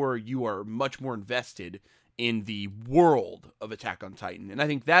season 4, you are much more invested in the world of Attack on Titan, and I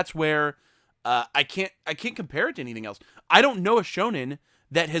think that's where I can't compare it to anything else. I don't know a shonen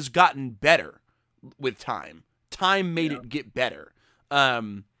that has gotten better with time. Time made it get better.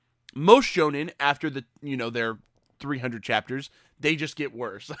 Most shonen, after their 300 chapters, they just get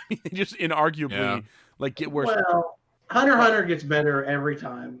worse. I mean, they just inarguably get worse. Well, Hunter x Hunter gets better every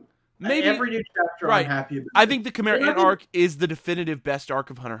time. Maybe every new chapter I'm happy about. I think the Chimera Ant arc is the definitive best arc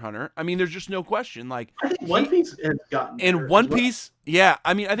of Hunter x Hunter. I mean, there's just no question. Like, I think One Piece has gotten better. And One Piece, yeah.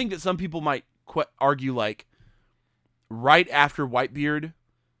 I mean, I think that some people might argue, like, right after Whitebeard,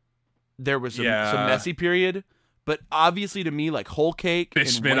 there was some messy period. But obviously, to me, like, Whole Cake and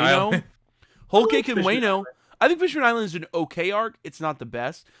Wano. Whole Cake and Wano. I think Fishman Island is an okay arc. It's not the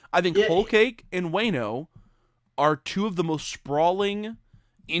best. I think Whole Cake and Wano are 2 of the most sprawling,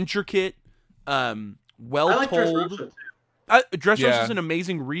 intricate, well-told. Dressrosa is an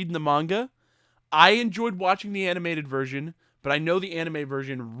amazing read in the manga. I enjoyed watching the animated version, but I know the anime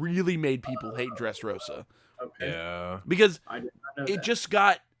version really made people hate Dressrosa. Okay. Yeah. Because it just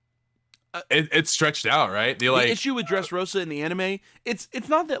got... It's stretched out, right? The issue with Dressrosa in the anime, it's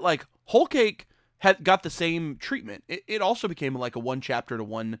not that, like, Whole Cake had got the same treatment. It also became like a 1 chapter to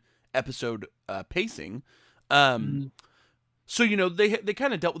 1 episode pacing. So, they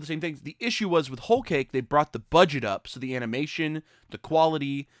kind of dealt with the same things. The issue was with Whole Cake, they brought the budget up, so the animation, the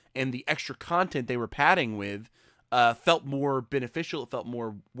quality, and the extra content they were padding with felt more beneficial, it felt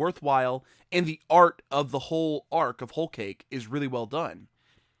more worthwhile, and the art of the whole arc of Whole Cake is really well done.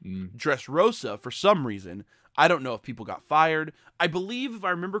 Dressrosa, for some reason, I don't know if people got fired. I believe, if I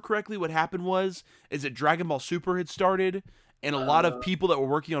remember correctly, what happened is that Dragon Ball Super had started, and a lot of people that were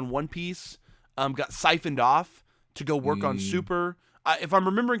working on One Piece got siphoned off to go work on Super. If I'm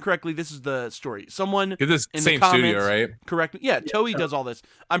remembering correctly, this is the story. Someone in the same comments, studio, right? Correct me. Yeah, Toei does all this.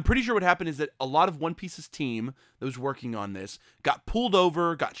 I'm pretty sure what happened is that a lot of One Piece's team that was working on this got pulled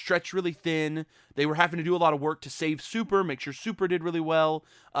over, got stretched really thin. They were having to do a lot of work to save Super, make sure Super did really well.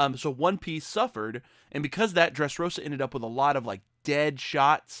 So One Piece suffered, and because of that, Dressrosa ended up with a lot of like dead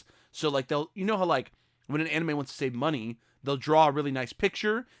shots. So like how like when an anime wants to save money, they'll draw a really nice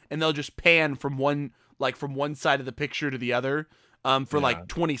picture and they'll just pan from one side of the picture to the other. For like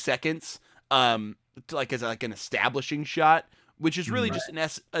 20 seconds, as an establishing shot, which is really just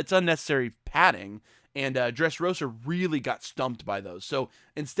it's unnecessary padding. And Dressrosa really got stumped by those. So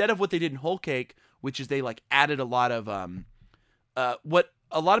instead of what they did in Whole Cake, which is they like added a lot of what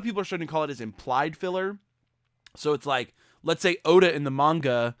a lot of people are starting to call it is implied filler. So it's like, let's say Oda in the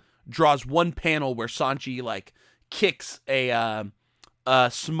manga draws one panel where Sanji like kicks a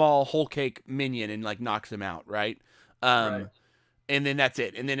small Whole Cake minion and like knocks him out, right? And then that's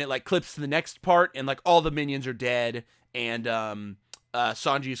it. And then it like clips to the next part and like all the minions are dead and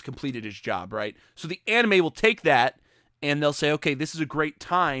Sanji has completed his job, right? So the anime will take that and they'll say, okay, this is a great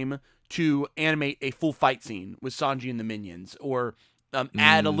time to animate a full fight scene with Sanji and the minions, or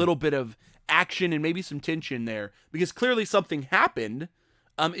add a little bit of action and maybe some tension there because clearly something happened.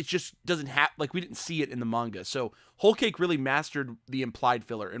 It just doesn't have, like, we didn't see it in the manga. So Whole Cake really mastered the implied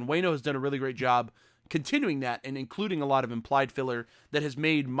filler, and Wano has done a really great job continuing that and including a lot of implied filler that has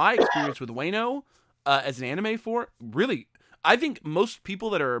made my experience with Wano as an anime for really, I think most people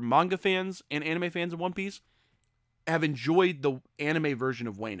that are manga fans and anime fans of One Piece have enjoyed the anime version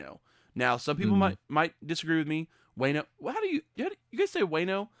of Wano. Now, some people might disagree with me. Wano, how do you guys say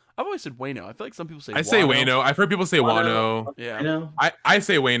Wano? I've always said Wano. I feel like some people say I say Wano. I've heard people say Wano. Yeah. I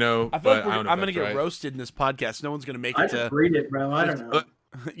say Wano. I feel like I'm going to get roasted in this podcast. No one's going to make it to... just read it, bro. I don't know.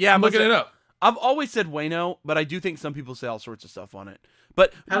 Yeah, I'm looking it up. I've always said Wano, but I do think some people say all sorts of stuff on it.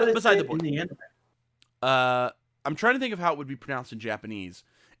 But how do they beside say the it point, in the anime? I'm trying to think of how it would be pronounced in Japanese.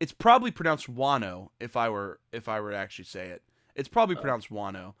 It's probably pronounced Wano if I were to actually say it. It's probably pronounced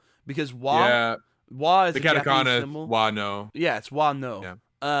Wano because Yeah. Wa is The a Japanese katakana symbol. Wano. Yeah, it's Wano. Yeah.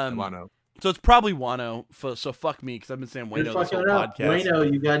 Um, Wano. So it's probably Wano. So fuck me because I've been saying You're Wano this whole fucking it up. podcast.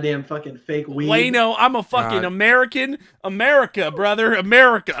 Wano, you goddamn fucking fake weed. Wano, I'm a fucking American. America, brother.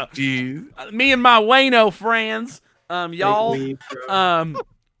 America. Jeez. Me and my Wano friends. Y'all. Fake weed, bro.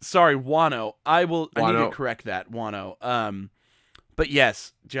 Sorry, Wano. I need Wano. to correct that, Wano. But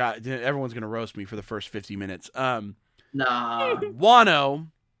yes, everyone's gonna roast me for the first 50 minutes. Nah. Wano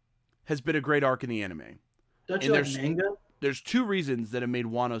has been a great arc in the anime. Don't you like manga? There's two reasons that have made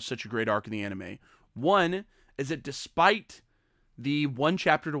Wano such a great arc in the anime. One is that despite the 1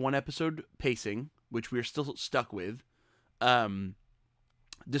 chapter to 1 episode pacing, which we are still stuck with,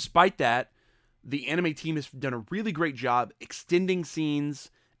 despite that, the anime team has done a really great job extending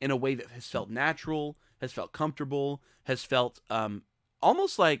scenes in a way that has felt natural, has felt comfortable, has felt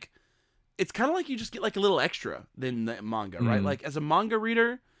almost like it's kind of like you just get like a little extra than the manga, right? Like as a manga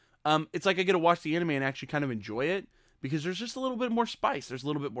reader, it's like I get to watch the anime and actually kind of enjoy it because there's just a little bit more spice. There's a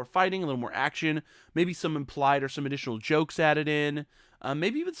little bit more fighting, a little more action, maybe some implied or some additional jokes added in,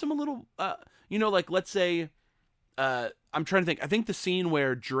 maybe even some a little, like let's say, I'm trying to think. I think the scene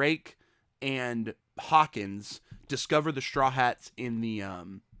where Drake and Hawkins discover the Straw Hats in the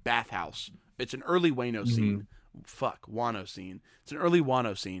bathhouse. It's an early Wano scene. Wano scene. It's an early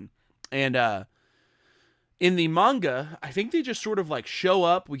Wano scene. And in the manga, I think they just sort of like show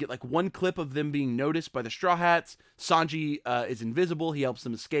up. We get like one clip of them being noticed by the Straw Hats. Sanji is invisible. He helps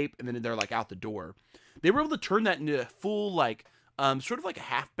them escape. And then they're like out the door. They were able to turn that into a full like sort of like a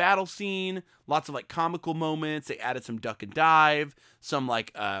half battle scene. Lots of like comical moments. They added some duck and dive. Some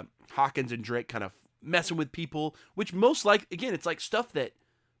like Hawkins and Drake kind of messing with people. Which most like, again, it's like stuff that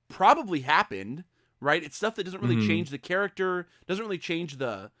probably happened, right? It's stuff that doesn't really change the character. Doesn't really change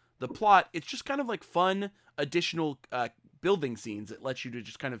the plot. It's just kind of like fun additional building scenes that lets you to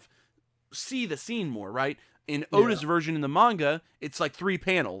just kind of see the scene more, right? In Oda's version in the manga, it's like 3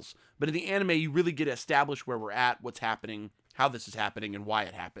 panels, but in the anime, you really get to establish where we're at, what's happening, how this is happening, and why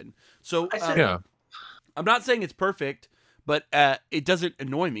it happened. So I'm not saying it's perfect, but it doesn't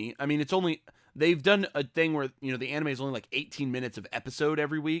annoy me. I mean, they've done a thing where, the anime is only like 18 minutes of episode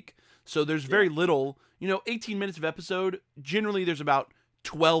every week. So there's very little, 18 minutes of episode. Generally, there's about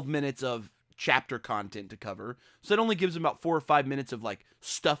 12 minutes of chapter content to cover. So that only gives them about 4 or 5 minutes of like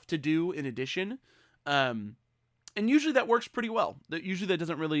stuff to do in addition. And usually that works pretty well. Usually that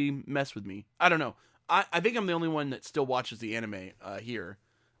doesn't really mess with me. I don't know. I think I'm the only one that still watches the anime here.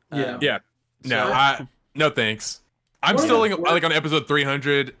 No, no thanks. I'm still like on episode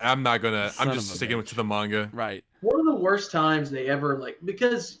 300. I'm not gonna. I'm just sticking to the manga. Right. One of the worst times they ever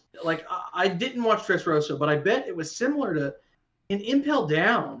because I didn't watch Dressrosa, but I bet it was similar to in Impel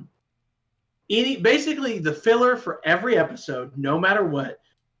Down. Basically the filler for every episode, no matter what,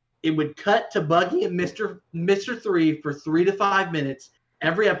 it would cut to Buggy and Mr. 3 for 3 to 5 minutes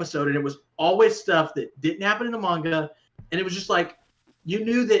every episode, and it was always stuff that didn't happen in the manga, and it was just like you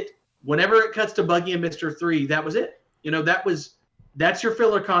knew that whenever it cuts to Buggy and Mr. 3, that was it. That's your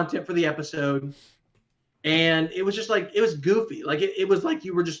filler content for the episode. And it was just like, it was goofy. Like it was like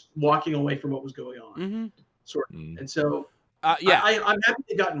you were just walking away from what was going on. Sort of. And so I'm happy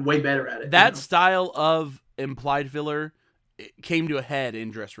they've gotten way better at it. That style of implied filler came to a head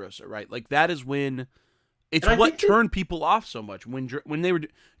in Dressrosa, right? Like that is when it's what turned people off so much. When they were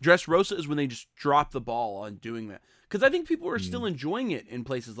Dressrosa is when they just dropped the ball on doing that. Because I think people are still enjoying it in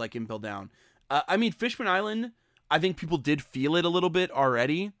places like Impel Down. I mean, Fishman Island, I think people did feel it a little bit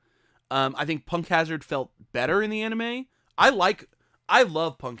already. I think Punk Hazard felt better in the anime. I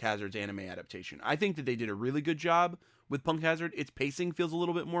love Punk Hazard's anime adaptation. I think that they did a really good job with Punk Hazard. Its pacing feels a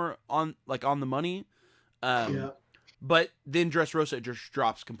little bit more on the money. But then Dressrosa just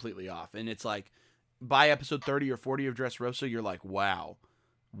drops completely off. And it's like, by episode 30 or 40 of Dressrosa, you're like, wow,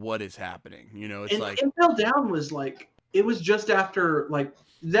 what is happening? It's like... Impel Down was like, it was just after,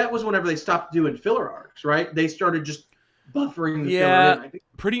 that was whenever they stopped doing filler arcs, right? They started just buffering the filler in. I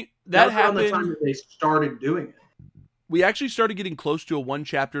think that happened around the time that they started doing it. We actually started getting close to a 1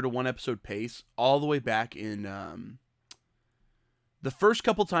 chapter to 1 episode pace all the way back in the first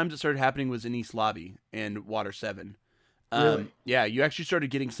couple times it started happening was in East Lobby and Water 7. Really? Yeah, you actually started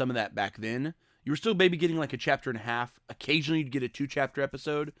getting some of that back then. You were still maybe getting like a chapter and a half. Occasionally you'd get a 2 chapter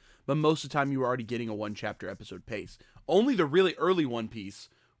episode, but most of the time you were already getting a 1 chapter episode pace. Only the really early One Piece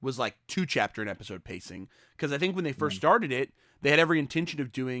was like 2 chapter and episode pacing. Because I think when they first started it, they had every intention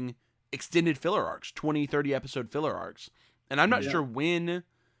of doing extended filler arcs, 20, 30 episode filler arcs. And I'm not sure when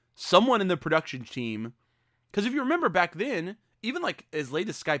someone in the production team, because if you remember back then, even like as late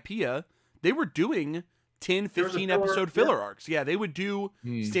as Skypiea, they were doing 10, There was a 15 filler, episode filler arcs. Yeah, they would do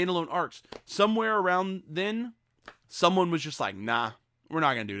standalone arcs. Somewhere around then, someone was just like, nah, we're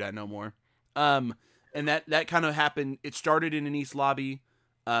not going to do that no more. And that kind of happened. It started in an East Lobby,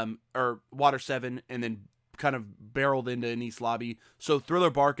 or Water 7, and then kind of barreled into an East Lobby. So Thriller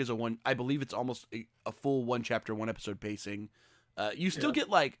Bark is I believe it's almost a full 1 chapter, 1 episode pacing. You still get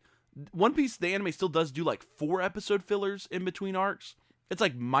like, One Piece, the anime still does do like 4 episode fillers in between arcs. It's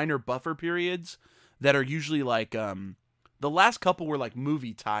like minor buffer periods that are usually like, the last couple were like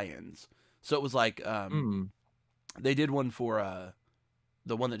movie tie-ins. So it was like, they did one for,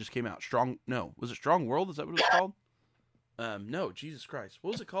 the one that just came out. Was it Strong World? Is that what it was called? No, Jesus Christ.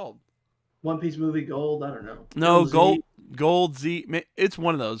 What was it called? One Piece movie Gold. I don't know. No, Gold, Z. It's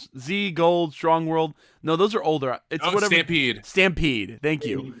one of those. Z, Gold, Strong World. No, those are older. It's whatever. Stampede. Stampede. Thank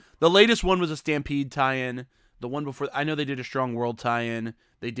you. The latest one was a Stampede tie-in. The one before, I know they did a Strong World tie-in.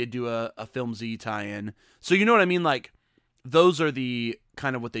 They did do a Film Z tie-in. So you know what I mean? Like, those are the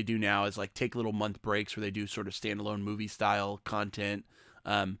kind of what they do now, is like take little month breaks where they do sort of standalone movie style content.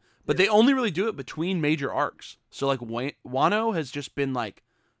 But they only really do it between major arcs. So like Wano has just been like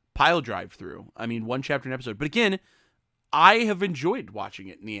pile drive through. I mean, 1 chapter an episode. But again, I have enjoyed watching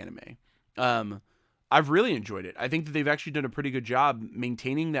it in the anime. I've really enjoyed it. I think that they've actually done a pretty good job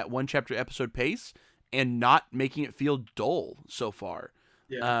maintaining that 1 chapter episode pace and not making it feel dull so far.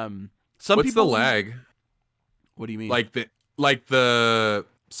 Yeah. What's the lag? What do you mean?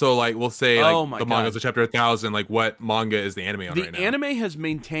 So like we'll say like the manga's God. a chapter 1,000. Like what manga is the anime on right now? The anime has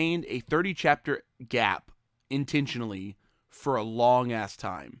maintained a 30 chapter gap intentionally for a long ass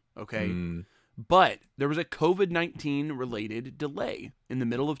time. Okay. But there was a COVID-19 related delay in the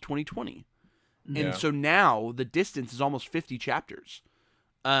middle of 2020. And so now the distance is almost 50 chapters.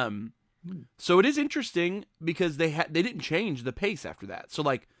 So it is interesting because they didn't change the pace after that. So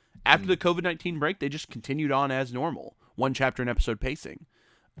like after the COVID-19 break, they just continued on as normal, 1 chapter an episode pacing.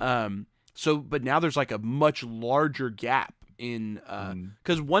 But now there's like a much larger gap in,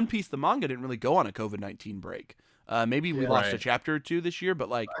 cause One Piece, the manga, didn't really go on a COVID-19 break. Maybe we lost a chapter or 2 this year, but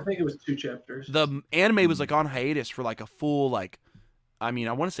like, I think it was 2 chapters. The anime was like on hiatus for like a full, like, I mean,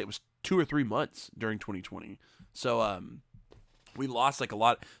 I want to say it was 2 or 3 months during 2020. So, we lost like a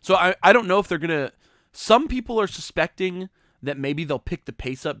lot. So I don't know if they're going to, some people are suspecting that maybe they'll pick the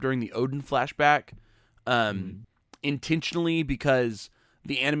pace up during the Odin flashback, intentionally, because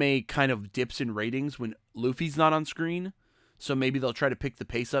the anime kind of dips in ratings when Luffy's not on screen. So maybe they'll try to pick the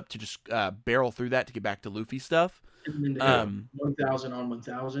pace up to just barrel through that to get back to Luffy stuff. 1,000 on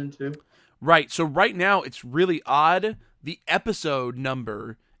 1,000 too. Right. So right now it's really odd. The episode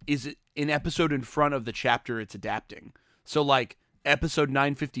number is an episode in front of the chapter it's adapting. So like episode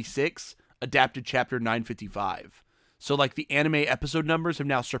 956 adapted chapter 955. So like the anime episode numbers have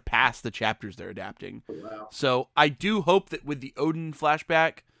now surpassed the chapters they're adapting. Oh, wow. So I do hope that with the Odin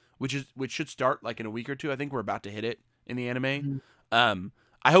flashback, which should start like in a week or 2, I think we're about to hit it in the anime.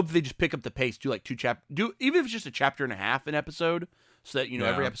 I hope they just pick up the pace, do like 2 even if it's just a chapter and a half an episode, so that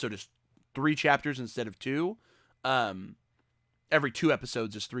every episode is 3 chapters instead of 2. Every 2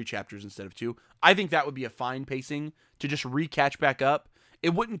 episodes is 3 chapters instead of 2. I think that would be a fine pacing to just recatch back up.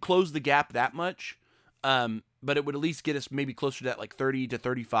 It wouldn't close the gap that much, but it would at least get us maybe closer to that like 30 to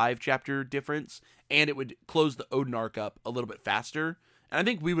 35 chapter difference, and it would close the Odin arc up a little bit faster. And I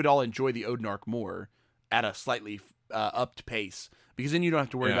think we would all enjoy the Odin arc more at a slightly upped pace, because then you don't have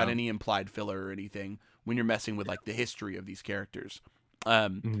to worry about any implied filler or anything when you're messing with like the history of these characters.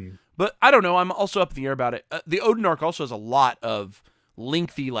 But I don't know. I'm also up in the air about it. The Odin arc also has a lot of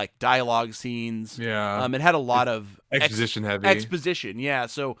lengthy like dialogue scenes. Yeah. It had a lot of exposition heavy. Exposition. Yeah.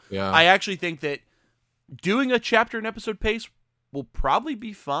 So I actually think that doing a chapter and episode pace will probably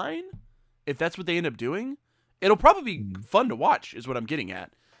be fine if that's what they end up doing. It'll probably be fun to watch, is what I'm getting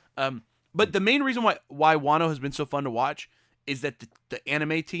at. But the main reason why Wano has been so fun to watch is that the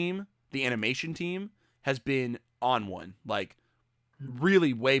anime team, the animation team, has been on one. Like,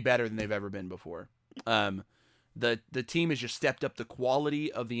 really way better than they've ever been before. The team has just stepped up the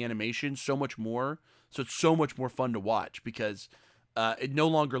quality of the animation so much more. So it's so much more fun to watch because it no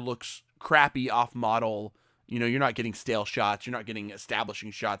longer looks crappy off model. You're not getting stale shots. You're not getting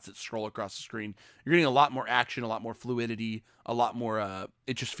establishing shots that scroll across the screen. You're getting a lot more action, a lot more fluidity, a lot more.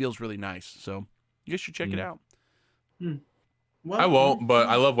 It just feels really nice. So you guys should check it out. Well, I won't, but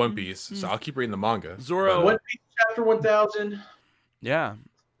I love One Piece, so I'll keep reading the manga. Zoro. One Piece chapter 1,000. Yeah,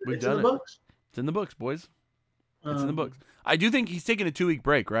 we've done it. Books. It's in the books, boys. It's in the books. I do think he's taking a 2-week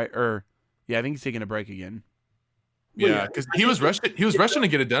break, right? I think he's taking a break again. Yeah, because he was rushing to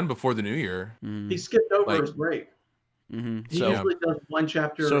get it done before the new year. He skipped over his break. Mm-hmm. He usually does one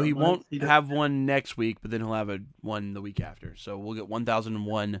chapter. So a he month. won't have one next week, but then he'll have one the week after. So we'll get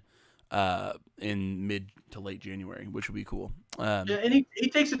 1001 in mid to late January, which will be cool. Yeah, and he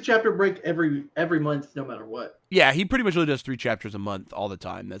takes a chapter break every month, no matter what. Yeah, he pretty much only does 3 chapters a month all the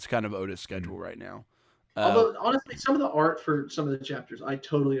time. That's kind of Oda's schedule right now. Although honestly, some of the art for some of the chapters, I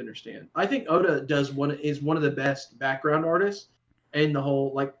totally understand. I think Oda is one of the best background artists in the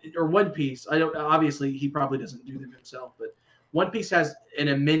whole or One Piece. I don't obviously he probably doesn't do them himself, but One Piece has an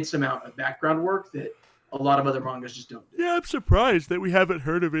immense amount of background work that a lot of other mangas just don't do. Yeah, I'm surprised that we haven't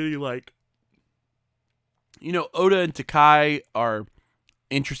heard of any Oda and Takai are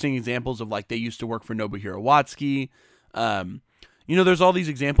interesting examples of they used to work for Nobuhiro Watsuki. There's all these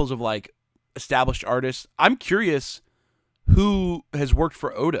examples of established artists. I'm curious who has worked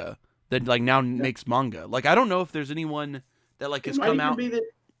for Oda that now makes manga. I don't know if there's anyone that has come out. Be that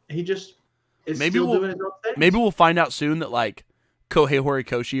he just is maybe still doing his own thing. Maybe we'll find out soon that Kohei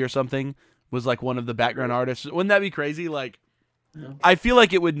Horikoshi or something was one of the background artists. Wouldn't that be crazy? I feel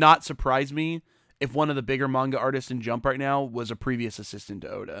like it would not surprise me if one of the bigger manga artists in Jump right now was a previous assistant to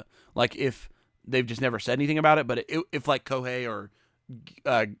Oda. If they've just never said anything about it, but if Kohei or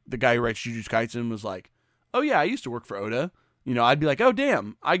the guy who writes Jujutsu Kaisen was oh yeah, I used to work for Oda, I'd be oh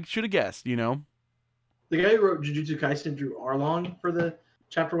damn, I should have guessed, The guy who wrote Jujutsu Kaisen drew Arlong for the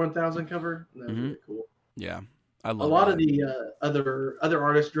Chapter 1000 cover. That was really cool. Yeah, I love a lot of the other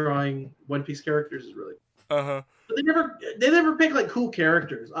artists drawing One Piece characters is really cool. But they never pick cool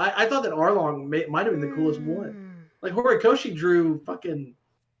characters. I thought that Arlong might have been the coolest one. Horikoshi drew fucking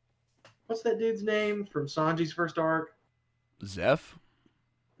what's that dude's name from Sanji's first arc? Zeph?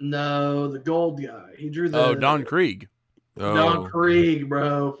 No, the gold guy. He drew the Don Krieg. Don Krieg,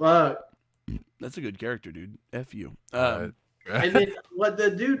 bro. Fuck. That's a good character, dude. F you. And then what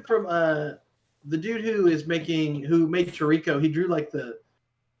the dude from the dude who made Toriko, he drew the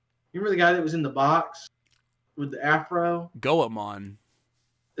remember the guy that was in the box with the afro? Goemon.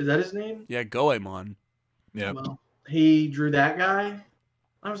 Is that his name? Yeah, Goemon. Yeah. Well, he drew that guy.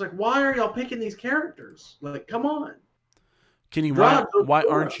 I was why are y'all picking these characters? Come on. Kenny, why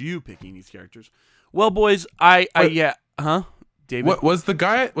aren't you picking these characters? Well, boys, David. What was the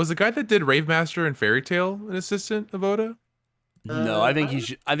guy that did Rave Master and Fairy Tail an assistant of Oda? No, I think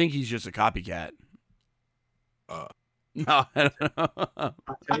he's just a copycat. No, I don't know.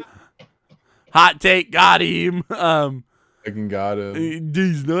 Hot take, got him. Fucking got him.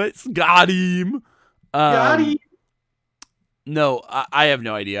 These nuts, got him. Got him. No, I have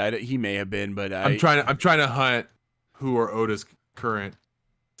no idea. He may have been, but I'm trying to hunt who are Oda's current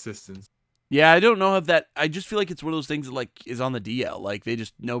assistants. Yeah, I don't know if that. I just feel like it's one of those things that is on the DL. They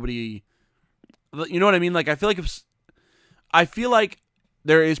just nobody. You know what I mean? I feel like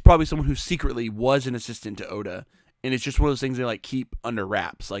there is probably someone who secretly was an assistant to Oda, and it's just one of those things they keep under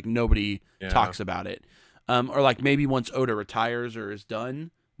wraps. Nobody talks about it. Or maybe once Oda retires or is done,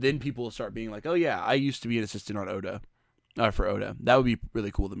 then people will start being oh yeah, I used to be an assistant on Oda, for Oda. That would be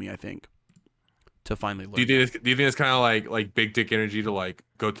really cool to me, I think, to finally learn. Do you think it's kind of like big dick energy to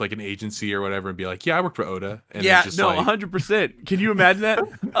go to an agency or whatever and be yeah, I work for Oda? And yeah, no, 100%. Can you imagine that?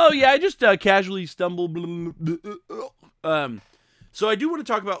 Oh yeah, I just casually stumbled. So I do want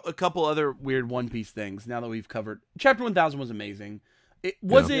to talk about a couple other weird One Piece things now that we've covered. Chapter 1000 was amazing.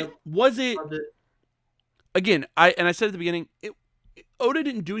 Was it again, I said at the beginning, Oda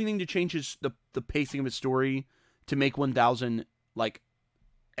didn't do anything to change the pacing of his story to make 1000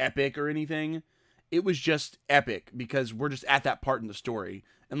 epic or anything. It was just epic because we're just at that part in the story.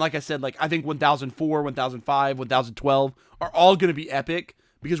 And like I said, I think 1004, 1005, 1012 are all going to be epic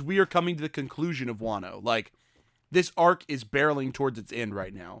because we are coming to the conclusion of Wano. This arc is barreling towards its end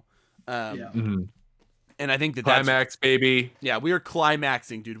right now. And I think that's... Climax, baby. Yeah, we are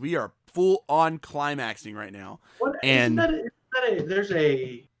climaxing, dude. We are full on climaxing right now. I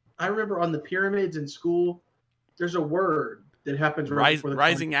remember on the pyramids in school, there's a word that happens right before the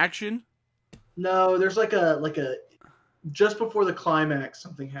rising action? No, there's a just before the climax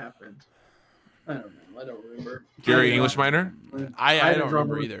something happened. I don't know. I don't remember. Jerry English minor? I don't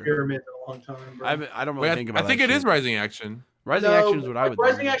remember either. Pyramid in a long time, bro. I don't really think about it. I think it is rising action. Rising action is what I would think.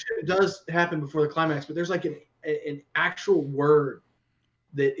 Rising action does happen before the climax, but there's an actual word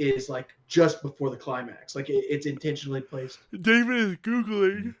that is just before the climax. It's intentionally placed. David is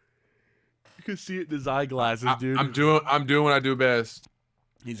Googling. You can see it in his eyeglasses, dude. I'm doing what I do best.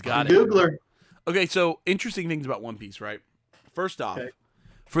 He's got it. Googler. Okay, so interesting things about One Piece, right? First off,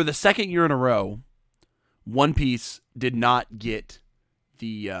 for the second year in a row, One Piece did not get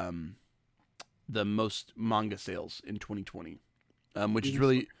the most manga sales in 2020, which is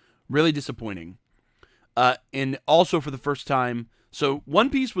really, really disappointing. And also for the first time, so One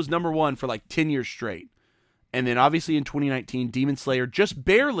Piece was number 1 for like 10 years straight. And then obviously in 2019, Demon Slayer just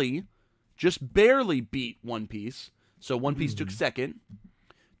barely beat One Piece. So One Piece took second.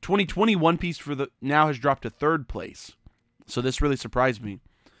 2020, One Piece now has dropped to third place. So this really surprised me.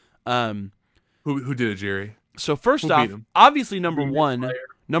 Who did it, Jerry? So first off, obviously number one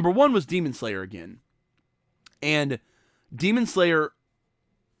was Demon Slayer again. And Demon Slayer,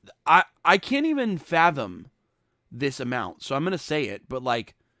 I can't even fathom this amount. So I'm going to say it, but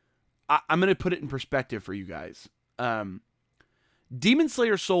like, I'm going to put it in perspective for you guys. Demon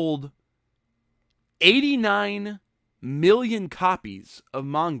Slayer sold 89 million copies of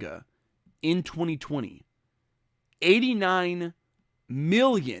manga in 2020. 89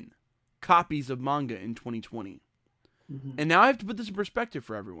 million copies of manga in 2020. Mm-hmm. And now I have to put this in perspective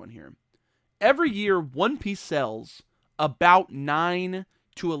for everyone here. Every year, One Piece sells about 9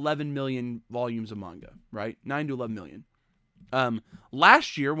 to 11 million volumes of manga, right? 9 to 11 million.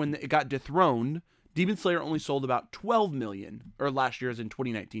 Last year, when it got dethroned, Demon Slayer only sold about 12 million. Or last year as in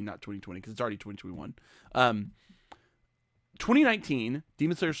 2019, not 2020, because it's already 2021. 2019,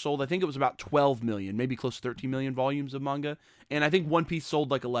 Demon Slayer sold, I think it was about 12 million, maybe close to 13 million volumes of manga. And I think One Piece sold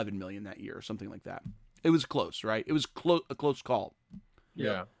like 11 million that year or something like that. It was close, right? It was a close call.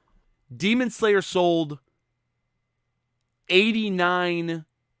 Yeah. Demon Slayer sold 89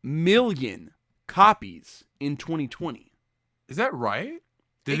 million copies in 2020. Is that right?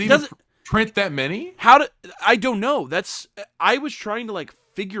 Did it even print that many? I don't know. I was trying to like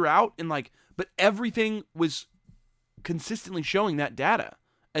figure out and like, but everything was consistently showing that data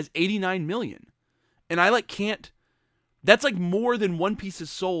as 89 million. And I like can't, that's like more than One Piece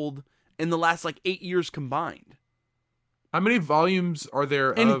has sold in the last like 8 years combined. How many volumes are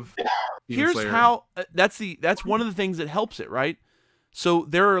there of Here's Slayer? how that's one of the things that helps it, right? So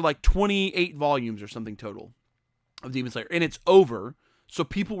there are like 28 volumes or something total of Demon Slayer, and it's over. So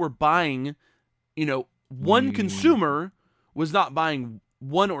people were buying, one consumer was not buying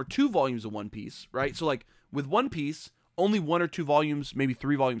 1 or 2 volumes of One Piece, right? So like with One Piece, only 1 or 2 volumes, maybe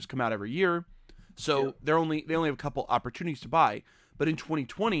 3 volumes come out every year. So they only have a couple opportunities to buy. But in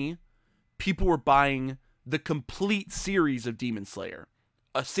 2020, people were buying the complete series of Demon Slayer.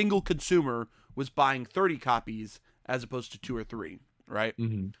 A single consumer was buying 30 copies as opposed to 2 or 3, right?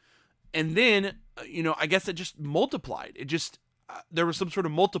 Mm-hmm. And then, I guess it just multiplied. It just, there was some sort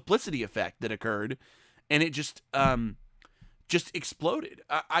of multiplicity effect that occurred, and it just exploded.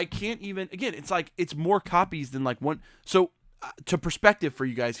 I can't even, again, it's like, it's more copies than like one. So to perspective for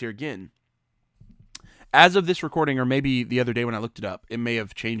you guys here again, as of this recording, or maybe the other day when I looked it up, it may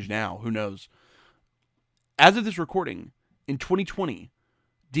have changed now, who knows. As of this recording, in 2020,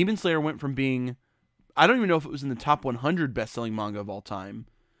 Demon Slayer went from being, I don't even know if it was in the top 100 best-selling manga of all time,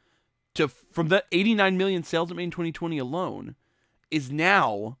 to, from the 89 million sales it made in 2020 alone, is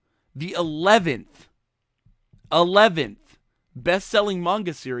now the 11th best-selling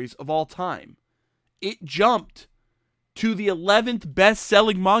manga series of all time. It jumped to the 11th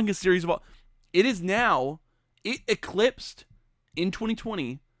best-selling manga series of all. It eclipsed in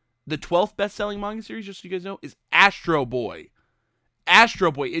 2020. The 12th best-selling manga series, just so you guys know, is Astro Boy.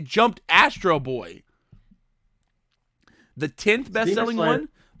 Astro Boy. It jumped Astro Boy. The 10th best-selling one,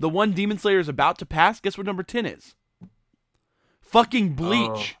 the one Demon Slayer is about to pass, guess what number 10 is? Fucking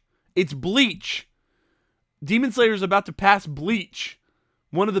Bleach. It's Bleach. Demon Slayer is about to pass Bleach.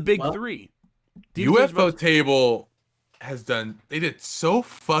 One of the big 3. UFO Table they did so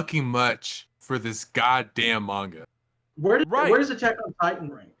fucking much for this goddamn manga. Where does Attack on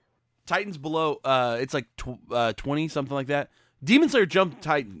Titan rank? Titan's below, it's like 20, something like that. Demon Slayer jumped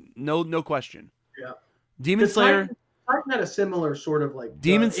Titan, no question. Yeah. Demon Slayer. Titan had a similar sort of like.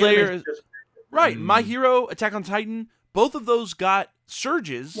 Demon Slayer. Right. My Hero, Attack on Titan, both of those got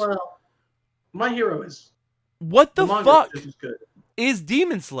surges. Well, My Hero is. What the fuck is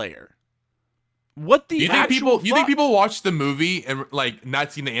Demon Slayer? What the you think people watched the movie and like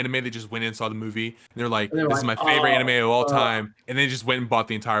not seen the anime? They just went in and saw the movie and they're like, "This is my favorite anime of all time," and they just went and bought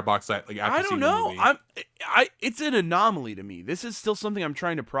the entire box set. Like after seeing the movie. It's an anomaly to me. This is still something I'm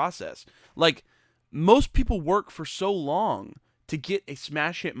trying to process. Like most people work for so long to get a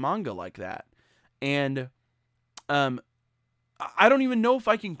smash hit manga like that, and I don't even know if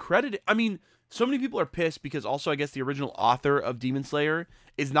I can credit it. I mean, so many people are pissed because also I guess the original author of Demon Slayer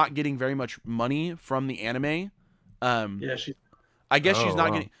is not getting very much money from the anime. I guess she's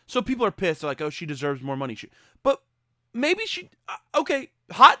not getting. So people are pissed. They're like, "Oh, she deserves more money." But maybe she. Okay,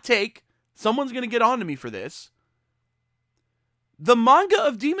 hot take. Someone's gonna get on to me for this. The manga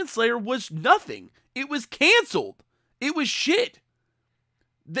of Demon Slayer was nothing. It was canceled. It was shit.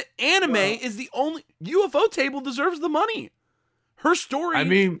 The anime is the only UFO Table deserves the money. Her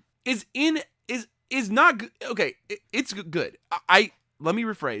story is not good. Okay, it's good. Let me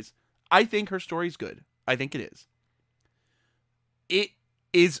rephrase. I think her story is good. I think it is. It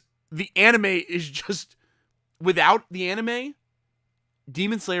is the anime is just without the anime,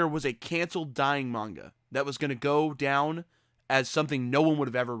 Demon Slayer was a canceled dying manga that was going to go down as something no one would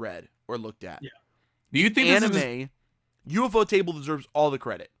have ever read or looked at. Yeah. Do you think UFO Table deserves all the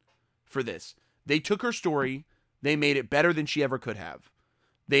credit for this. They took her story, they made it better than she ever could have.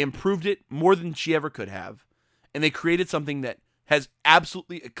 They improved it more than she ever could have, and they created something that has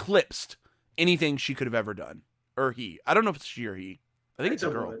absolutely eclipsed anything she could have ever done. Or he. I don't know if it's she or he. I think it's a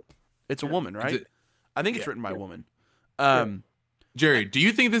girl. Woman. It's a woman, right? I think it's written by a woman. Jerry, do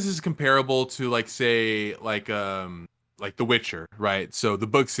you think this is comparable to like say like The Witcher, right? So the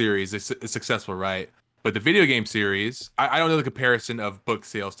book series is successful, right? But the video game series, I don't know the comparison of book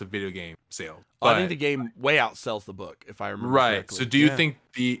sales to video game sales. I think the game way outsells the book, if I remember correctly. So do you think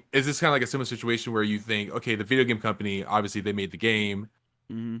is this kind of like a similar situation where you think, okay, the video game company, obviously they made the game,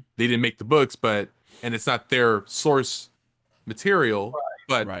 they didn't make the books, and it's not their source material,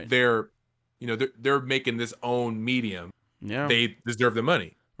 but they're making this own medium. Yeah, they deserve the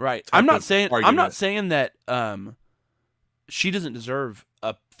money. Right. I'm not saying that she doesn't deserve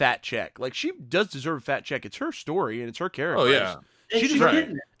a fat check. Like, she does deserve a fat check. It's her story and it's her character. Oh yeah.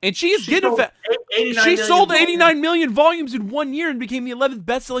 And she is getting a fat. She sold 89 million volumes in 1 year and became the 11th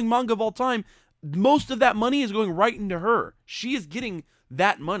best-selling manga of all time. Most of that money is going right into her. She is getting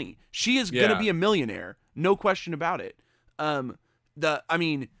that money. She is going to be a millionaire, no question about it. She's the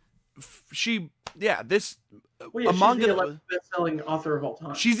manga 11th best-selling author of all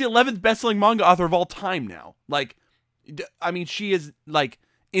time. She's the 11th best-selling manga author of all time now. Like, she is like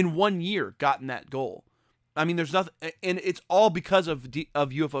in 1 year gotten that goal. I mean, there's nothing, and it's all because of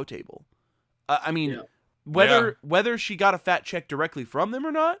UFO Table. Whether she got a fat check directly from them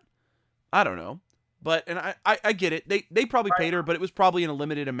or not, I don't know. But I get it. They probably paid her, but it was probably in a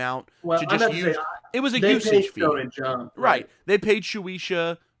limited amount to just use. It was a usage fee, right? They paid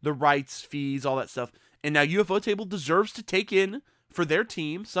Shueisha the rights fees, all that stuff, and now UFO Table deserves to take in for their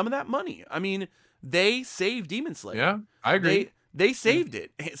team some of that money. I mean, they saved Demon Slayer. Yeah, I agree. They saved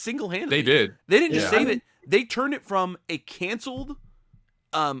it single-handedly. They did. They didn't just save it. They turned it from a canceled,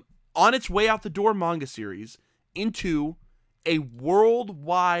 on its way out the door manga series into a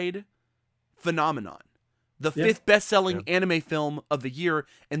worldwide phenomenon. The fifth best-selling anime film of the year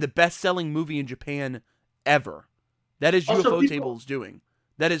and the best-selling movie in Japan ever. That is UFO Table's doing.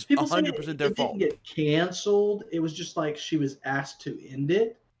 That is 100% their fault. It didn't get canceled. It was just like she was asked to end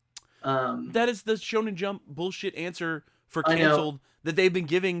it. That is the Shonen Jump bullshit answer for canceled that they've been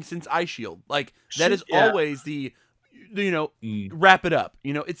giving since iShield. Like, that is always the wrap it up.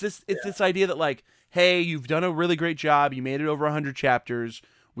 It's this idea that, like, hey, you've done a really great job. You made it over 100 chapters.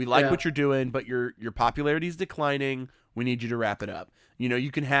 We like what you're doing, but your popularity is declining. We need you to wrap it up.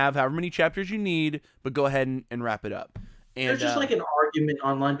 You can have however many chapters you need, but go ahead and wrap it up. And there's just like an argument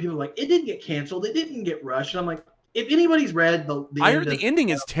online. People are like, it didn't get canceled. It didn't get rushed. And I'm like, if anybody's read I heard the ending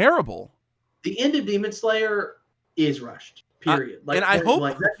is terrible. The end of Demon Slayer is rushed. Period. And I hope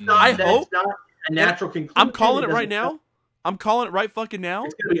that's not a natural conclusion. I'm calling it right now. I'm calling it right fucking now.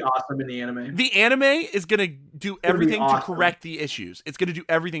 It's gonna be awesome in the anime. The anime is gonna do everything to correct the issues. It's gonna do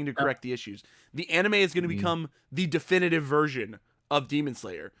everything to correct the issues. The anime is gonna become the definitive version of Demon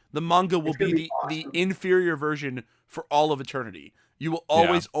Slayer. The manga will be the inferior version for all of eternity. You will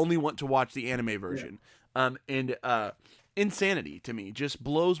always only want to watch the anime version. Insanity to me just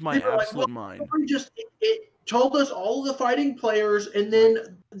blows my absolute mind. It told us all the fighting players, and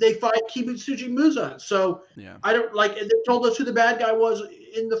then they fight Kibutsuji Muzan. So I don't like. They told us who the bad guy was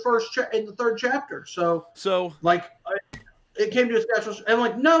in the third chapter. So it came to a special. And I'm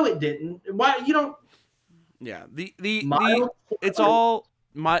like, no, it didn't. Why you don't? Yeah, it's all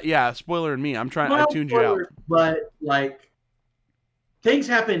spoiler in me. I tuned you out, but like. Things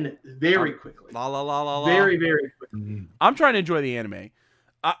happen very quickly. Very, very quickly. I'm trying to enjoy the anime.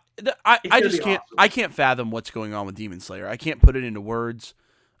 I just can't. Awesome. I can't fathom what's going on with Demon Slayer. I can't put it into words.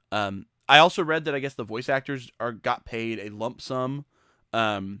 I also read that I guess the voice actors got paid a lump sum,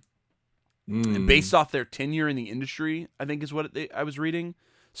 based off their tenure in the industry. I think is what I was reading.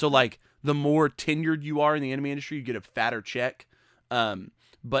 So like, the more tenured you are in the anime industry, you get a fatter check.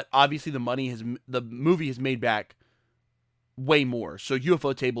 But obviously, the movie has made back way more. So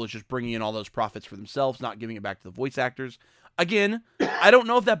UFO Table is just bringing in all those profits for themselves, not giving it back to the voice actors. Again, I don't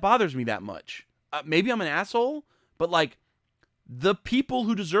know if that bothers me that much. Maybe I'm an asshole, but like, the people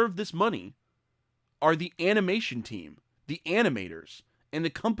who deserve this money are the animation team, the animators. and the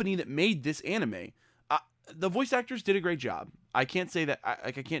company that made this anime. The voice actors did a great job. I can't say that.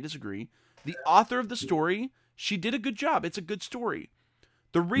 I can't disagree. The author of the story, she did a good job. It's a good story.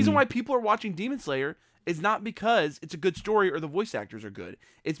 The reason why people are watching Demon Slayer is not because it's a good story or the voice actors are good.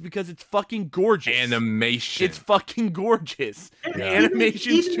 It's because it's fucking gorgeous. Animation. It's fucking gorgeous. And The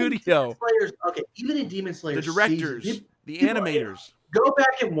animation studio. Even in Demon Slayer, The directors. The animators. Go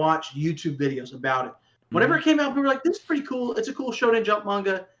back and watch YouTube videos about it. Whenever it came out, we were like, this is pretty cool. It's a cool Shonen Jump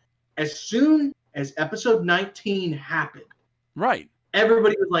manga. As soon as episode 19 happened, right,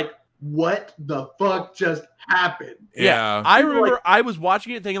 everybody was like, what the fuck just happened? Yeah. I remember I was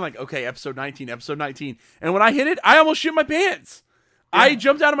watching it thinking like, okay, episode 19. And when I hit it, I almost shit my pants. Yeah. I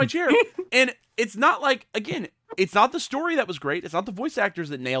jumped out of my chair. And it's not like, again, it's not the story that was great. It's not the voice actors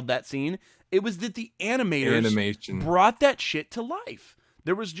that nailed that scene. It was that the animators brought that shit to life.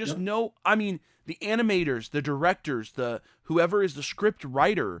 There was just the animators, the directors, whoever is the script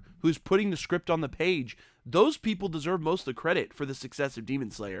writer who's putting the script on the page, those people deserve most of the credit for the success of Demon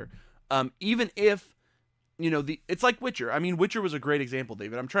Slayer. Even if, it's like Witcher. I mean, Witcher was a great example,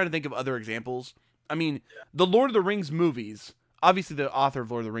 David. I'm trying to think of other examples. I mean, the Lord of the Rings movies, obviously the author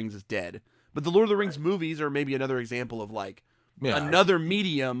of Lord of the Rings is dead, but the Lord of the Rings movies are maybe another example of another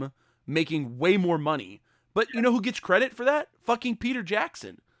medium making way more money. But you know who gets credit for that? Fucking Peter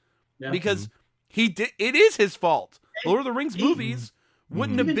Jackson. Yeah. Because it is his fault. Lord of the Rings movies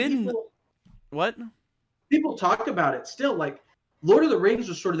wouldn't have been... What? People talk about it still. Like, Lord of the Rings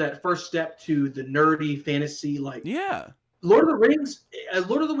was sort of that first step to the nerdy fantasy. Lord of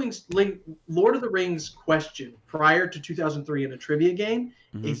the Rings question prior to 2003 in a trivia game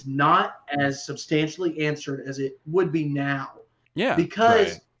is not as substantially answered as it would be now. Yeah.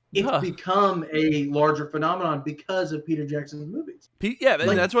 Because it's become a larger phenomenon because of Peter Jackson's movies.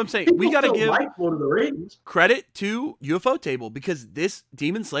 That's what I'm saying. We got to give Lord of the Rings credit to UFO Table because this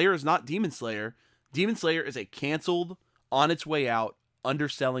Demon Slayer is not Demon Slayer. Demon Slayer is a canceled, on its way out,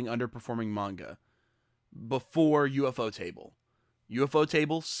 underselling, underperforming manga before UFO Table. UFO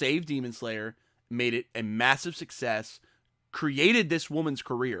Table saved Demon Slayer, made it a massive success, created this woman's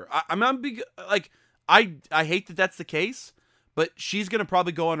career. I'm not big, I hate that that's the case, but she's going to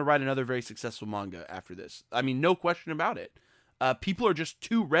probably go on to write another very successful manga after this. I mean, no question about it. People are just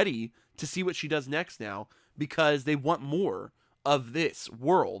too ready to see what she does next now because they want more of this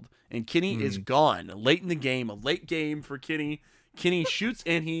world. And Kenny is gone. Late in the game. A late game for Kenny. Kenny shoots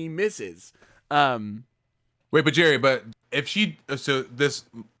and he misses. Wait, but Jerry, if she... So this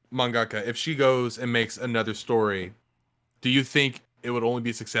mangaka, if she goes and makes another story, do you think it would only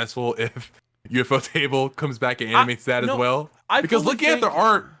be successful if UFO Table comes back and animates that as well? Because looking at the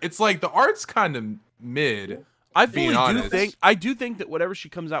art, it's like the art's kind of mid. I do think that whatever she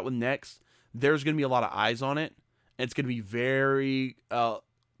comes out with next, there's going to be a lot of eyes on it. And it's going to be very...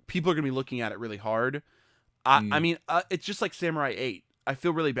 people are going to be looking at it really hard. I mean, it's just like Samurai 8. I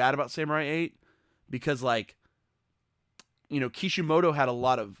feel really bad about Samurai 8 because, Kishimoto had a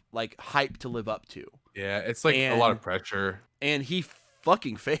lot of, hype to live up to. Yeah, it's a lot of pressure. And he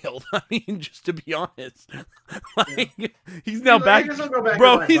fucking failed. I mean, just to be honest. He's now back.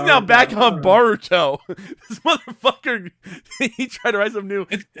 Bro, he's now back on Boruto. This motherfucker, he tried to write something new,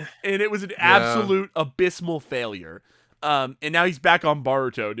 and it was an absolute abysmal failure. And now he's back on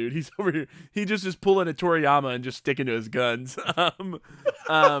Boruto, dude. He's over here. He just is pulling a Toriyama and just sticking to his guns. I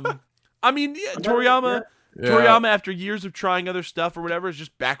mean, Toriyama, after years of trying other stuff or whatever, is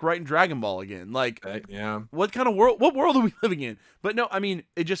just back writing Dragon Ball again. What kind of world? What world are we living in? But no, I mean,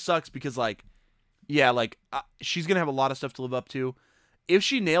 it just sucks because, she's gonna have a lot of stuff to live up to. If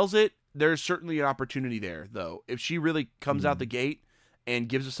she nails it, there's certainly an opportunity there, though. If she really comes out the gate and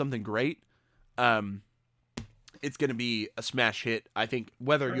gives us something great, it's going to be a smash hit, I think,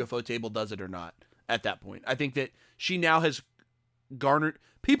 whether UFO Table does it or not at that point. I think that she now has garnered...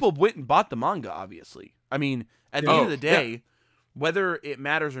 People went and bought the manga, obviously. I mean, at the end of the day, whether it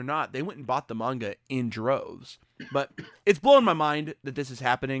matters or not, they went and bought the manga in droves. But it's blowing my mind that this is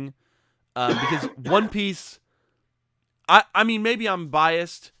happening because One Piece... I mean, maybe I'm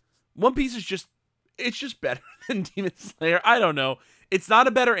biased. One Piece is just... It's just better than Demon Slayer. I don't know. It's not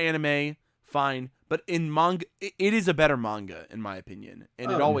a better anime, fine. But in manga, it is a better manga, in my opinion.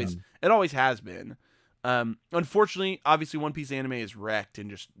 And it always has been. Unfortunately, obviously, One Piece anime is wrecked and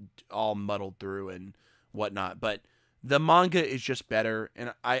just all muddled through and whatnot. But the manga is just better.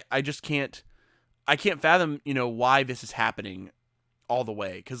 And I just can't... I can't fathom, why this is happening all the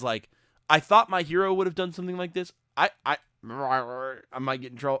way. Because, I thought My Hero would have done something like this. I might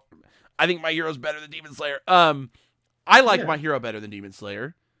get in trouble. I think My Hero's better than Demon Slayer. I like My Hero better than Demon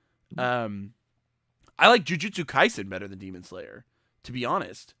Slayer. I like Jujutsu Kaisen better than Demon Slayer. to be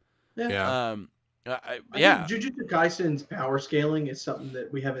honest. Yeah. I think Jujutsu Kaisen's power scaling is something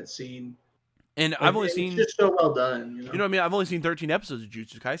that we haven't seen. And Like, I've only it's seen just so well done. You know what I mean? I've only seen 13 episodes of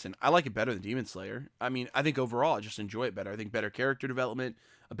Jujutsu Kaisen. I like it better than Demon Slayer. I mean, I think overall I just enjoy it better. I think better character development,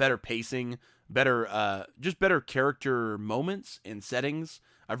 a better pacing, just better character moments and settings.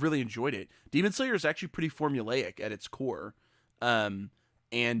 I've really enjoyed it. Demon Slayer is actually pretty formulaic at its core. And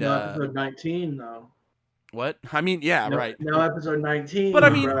episode 19 though. What? I mean, yeah, right. No, episode 19. But I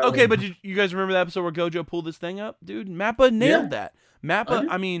mean, bro. okay, but did you guys remember that episode where Gojo pulled this thing up? Dude, Mappa nailed that. Mappa,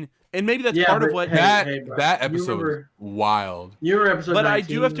 I mean, and maybe that's part of what that episode is wild. You remember episode But 19? I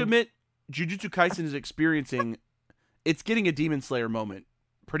do have to admit, Jujutsu Kaisen is experiencing, it's getting a Demon Slayer moment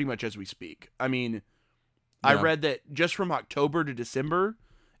pretty much as we speak. I mean, I read that just from October to December,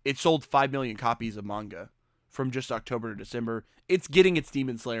 it sold 5 million copies of manga from just October to December. It's getting its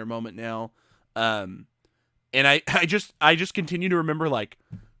Demon Slayer moment now. And I just continue to remember, like,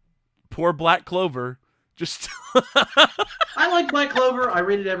 poor Black Clover. Just I like Black Clover. I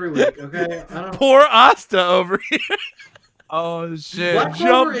read it every week. Okay, poor Asta over here. Oh shit! Black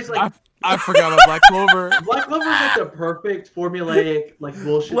Clover is like I forgot about Black Clover. Black Clover is like the perfect formulaic like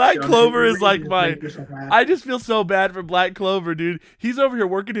bullshit. Black Clover is like my. I I just feel so bad for Black Clover, dude. He's over here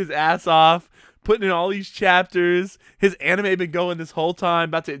working his ass off, putting in all these chapters. His anime been going this whole time,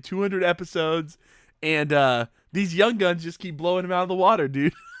 about to hit 200 episodes, and these young guns just keep blowing him out of the water,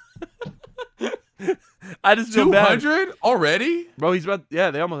 dude. I just feel 200 already, bro. He's about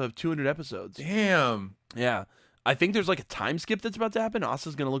they almost have 200 episodes. Damn. Yeah, I think there's like a time skip that's about to happen.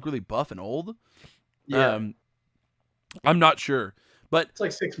 Asa's gonna look really buff and old. Yeah, I'm not sure, but it's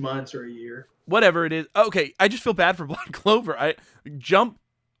like 6 months or a year. Whatever it is. Okay, I just feel bad for Black Clover. I Jump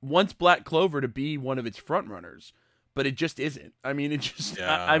wants Black Clover to be one of its front runners, but it just isn't. I mean, it just.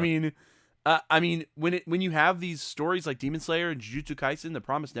 Yeah. I mean, when you have these stories like Demon Slayer and Jujutsu Kaisen, The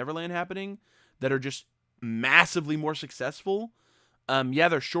Promised Neverland happening, that are just massively more successful.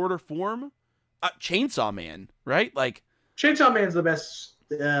 They're shorter form. Chainsaw Man, right? Like Chainsaw Man's the best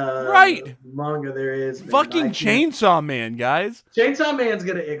manga there is. Man. Fucking Chainsaw Man, guys. Chainsaw Man's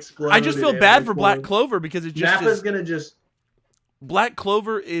gonna explode. I just feel bad for Black Clover because it just Nappa's gonna just. Black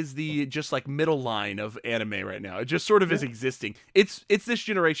Clover is the just like middle line of anime right now. It just sort of is existing. It's this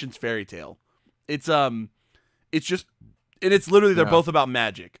generation's fairy tale. It's just. And it's literally, they're both about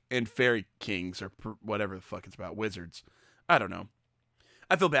magic and fairy kings or whatever the fuck it's about. Wizards. I don't know.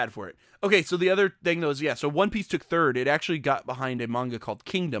 I feel bad for it. Okay, so the other thing though is, so One Piece took third. It actually got behind a manga called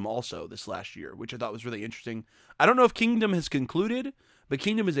Kingdom also this last year, which I thought was really interesting. I don't know if Kingdom has concluded, but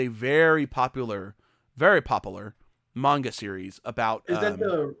Kingdom is a very popular manga series about... Is that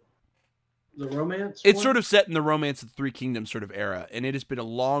the romance It's one? sort of set in the Romance of the Three Kingdoms sort of era, and it has been a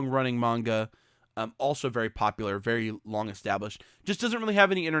long-running manga. Also very popular, very long established. Just doesn't really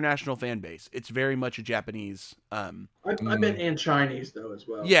have any international fan base. It's very much a Japanese. I bet and Chinese though as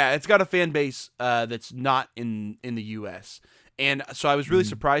well. Yeah, it's got a fan base that's not in the U.S. And so I was really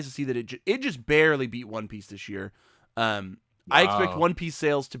surprised to see that it just barely beat One Piece this year. I expect One Piece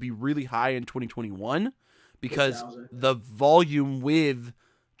sales to be really high in 2021 because the volume with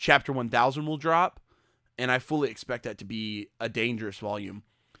Chapter 1000 will drop, and I fully expect that to be a dangerous volume.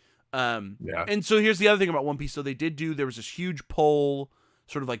 And so here's the other thing about One Piece. So there was this huge poll,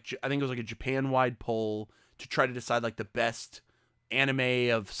 sort of like, I think it was like a Japan-wide poll to try to decide like the best anime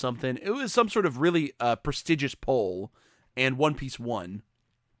of something. It was some sort of really prestigious poll, and One Piece won.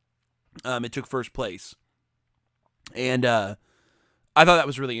 It took first place. And I thought that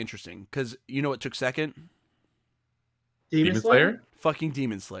was really interesting because you know what took second? Demon Slayer? Fucking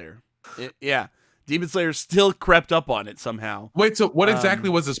Demon Slayer. Yeah. Demon Slayer still crept up on it somehow. Wait, so what exactly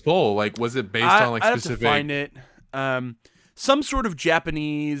was this poll? Like, was it based on like specific? I have to find it. Some sort of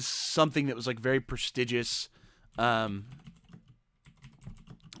Japanese something that was like very prestigious. Let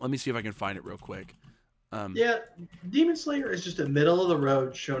me see if I can find it real quick. Demon Slayer is just a middle of the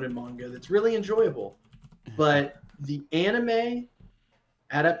road shonen manga that's really enjoyable, but the anime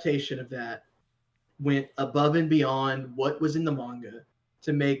adaptation of that went above and beyond what was in the manga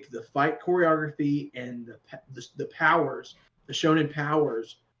to make the fight choreography and the powers, the shonen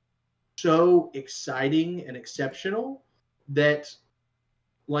powers, so exciting and exceptional that,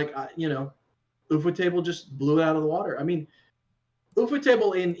 like, Ufotable just blew it out of the water. I mean,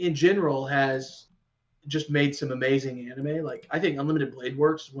 Ufotable in general has just made some amazing anime. Like, I think Unlimited Blade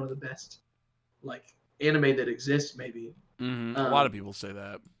Works is one of the best, like, anime that exists, maybe. Mm-hmm. A lot of people say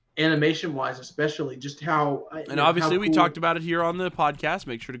that. Animation wise, especially just how, and obviously we talked about it here on the podcast.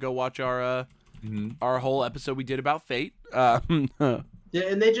 Make sure to go watch our whole episode we did about Fate. Yeah,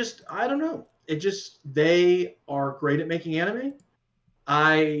 and they just, I don't know, they are great at making anime,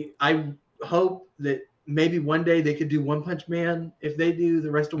 I hope that maybe one day they could do One Punch Man if they do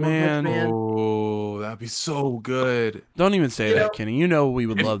the rest of One Punch Man. Oh, that'd be so good. Don't even say that, Kenny. You know we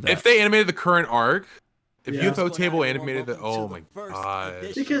would love that. If they animated the current arc, if Yeah. UFO Table animated the, oh my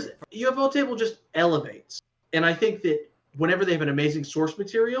god. Because UFO Table just elevates. And I think that whenever they have an amazing source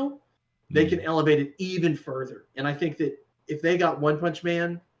material, they can elevate it even further. And I think that if they got One Punch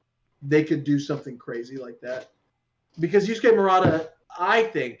Man, they could do something crazy like that. Because Yusuke Murata, I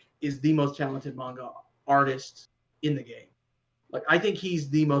think, is the most talented manga artist in the game. Like, I think he's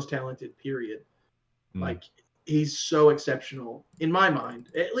the most talented, period. Like, he's so exceptional, in my mind.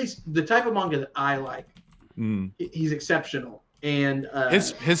 At least the type of manga that I like, he's exceptional. And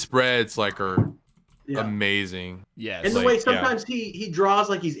his spreads, like, are amazing. Yes. And the way sometimes he draws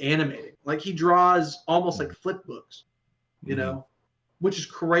like he's animating. Like, he draws almost like flip books, you know, which is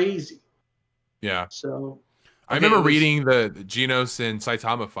crazy. Yeah. So I remember reading the Genos and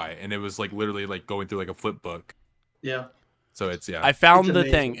Saitama fight, and it was like literally like going through like a flip book. Yeah. So it's I found the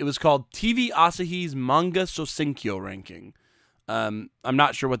thing. It was called TV Asahi's Manga Sosenkyo ranking. I'm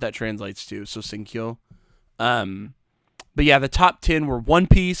not sure what that translates to. Sosenkyo. But yeah, the top 10 were One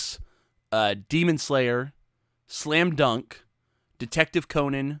Piece, Demon Slayer, Slam Dunk, Detective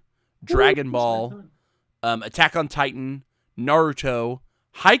Conan, Dragon Ball, Attack on Titan, Naruto,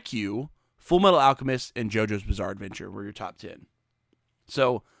 Haikyuu, Full Metal Alchemist, and JoJo's Bizarre Adventure were your top 10.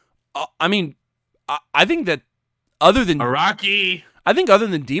 So, I mean, I think that other than Araki, I think other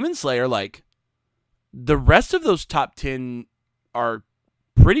than Demon Slayer, like, the rest of those top 10 are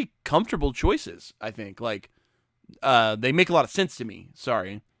pretty comfortable choices, I think. Like, they make a lot of sense to me.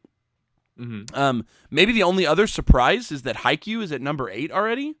 Sorry. Maybe the only other surprise is that Haikyuu is at number 8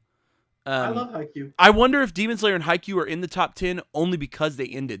 already. I love Haikyuu. I wonder if Demon Slayer and Haikyuu are in the top 10 only because they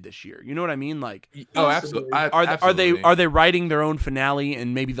ended this year. You know what I mean? Like, absolutely. Are they writing their own finale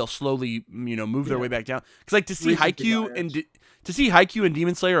and maybe they'll slowly move their way back down? Because like to see Haikyuu and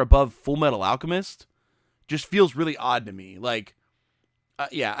Demon Slayer above Full Metal Alchemist just feels really odd to me. Like,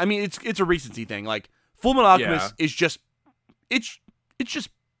 I mean it's a recency thing. Like Full Metal Alchemist is just it's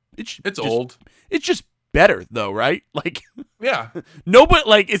old. It's just better though, right? Like, nobody,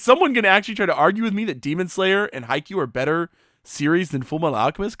 like, is someone gonna actually try to argue with me that Demon Slayer and Haikyuu are better series than Full Metal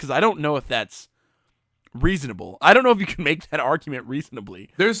Alchemist? Because I don't know if that's reasonable. I don't know if you can make that argument reasonably.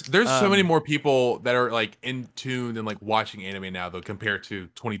 There's so many more people that are like in tune and like watching anime now though compared to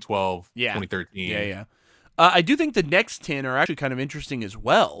 2012, 2013. I do think the next 10 are actually kind of interesting as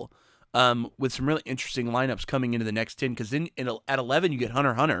well. With some really interesting lineups coming into the next 10, because at 11 you get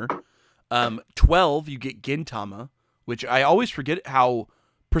Hunter x Hunter. 12 you get Gintama, which I always forget how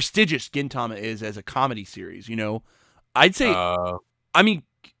prestigious Gintama is as a comedy series. You know, I'd say, I mean,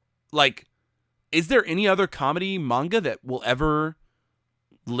 like, is there any other comedy manga that will ever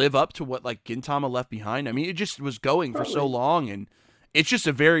live up to what like Gintama left behind? I mean, it just was going for so long, and it's just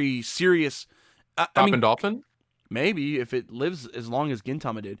a very serious. And Dolphin? Maybe if it lives as long as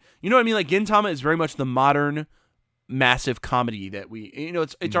Gintama did. You know what I mean? Like, Gintama is very much the modern massive comedy that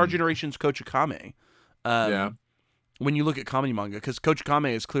it's our generation's Kochikame. When you look at comedy manga, because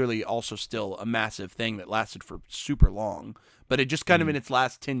Kochikame is clearly also still a massive thing that lasted for super long, but it just kind of in its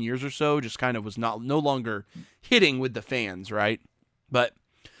last 10 years or so just kind of was no longer hitting with the fans, right? But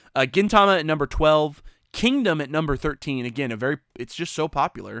Gintama at number 12, Kingdom at number 13. Again, it's just so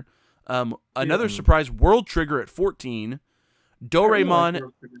popular. Another surprise, World Trigger at 14. Doraemon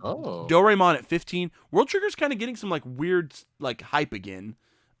at 15. World Trigger's kind of getting some like weird like hype again.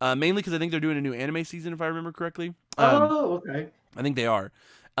 Mainly because I think they're doing a new anime season, if I remember correctly. Okay. I think they are.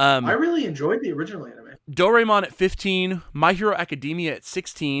 I really enjoyed the original anime. Doraemon at 15, My Hero Academia at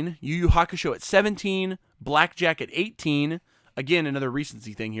 16, Yu Yu Hakusho at 17, Blackjack at 18. Again, another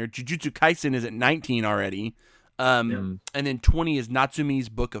recency thing here. Jujutsu Kaisen is at 19 already. And then 20 is Natsumi's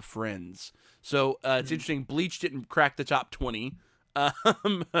Book of Friends. So it's interesting. Bleach didn't crack the top 20.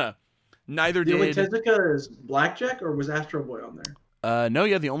 Neither did. The only Tezuka is Blackjack, or was Astro Boy on there?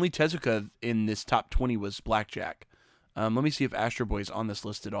 No, the only Tezuka in this top 20 was Blackjack. Let me see if Astro Boy's on this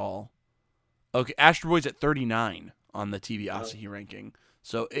list at all. Okay, Astro Boy's at 39 on the TV Asahi ranking.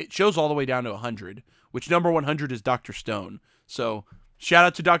 So it shows all the way down to 100, which number 100 is Dr. Stone. So shout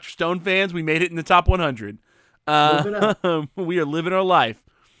out to Dr. Stone fans. We made it in the top 100. We are living our life.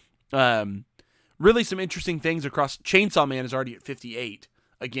 Really some interesting things across. Chainsaw Man is already at 58.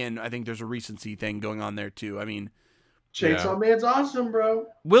 Again, I think there's a recency thing going on there too. I mean, Chainsaw Man's awesome, bro.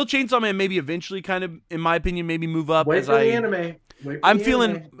 Will Chainsaw Man maybe eventually kind of, in my opinion, maybe move up? Wait for the anime. I'm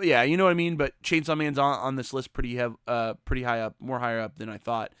feeling, you know what I mean? But Chainsaw Man's on this list pretty high up, more higher up than I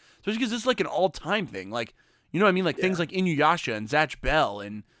thought. Especially because this is like an all-time thing. Like, You know what I mean? Like things like Inuyasha and Zatch Bell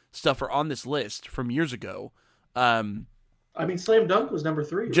and stuff are on this list from years ago. I mean, Slam Dunk was number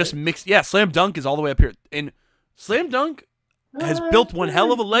 3. Just right? mixed. Yeah, Slam Dunk is all the way up here, and Slam Dunk has built one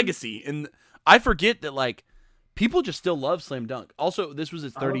hell of a legacy. And I forget that like people just still love Slam Dunk. Also, this was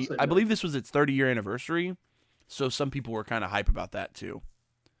its 30. I believe this was its 30-year anniversary, so some people were kind of hype about that too.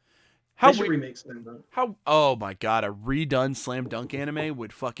 They should remake Slam Dunk. Oh my god, a redone Slam Dunk anime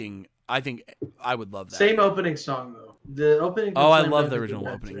would fucking. I think I would love that. Same opening song though. The opening. Oh, I love the original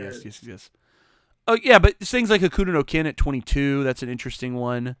opening. Yes. Oh yeah, but things like Hakuna no Ken at 22. That's an interesting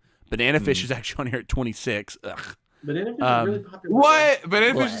one. Banana Fish is actually on here at 26. Ugh. Banana Fish is really popular. What?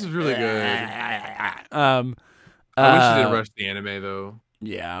 Banana Fish is really good. I wish you didn't rush the anime though.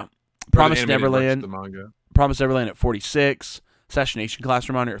 Yeah. Promised Neverland. The manga. Promised Neverland at 46. Assassination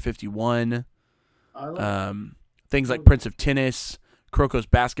Classroom on here at 51. Things like Prince of Tennis, Croco's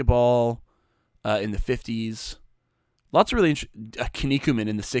Basketball in the 50s. Lots of really Kinnikuman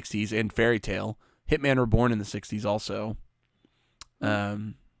in the 60s and Fairy Tail. Hitman Reborn in the 60s also.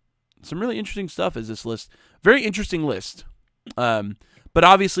 Some really interesting stuff is this list. Very interesting list. But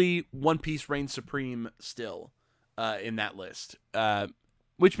obviously One Piece reigns supreme still in that list,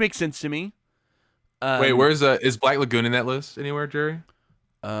 which makes sense to me. Wait, is Black Lagoon in that list anywhere, Jerry?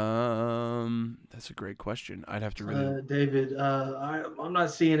 That's a great question. I'd have to really. David, I'm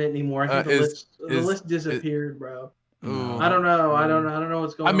not seeing it anymore. I think the list disappeared, bro. I don't know. I don't know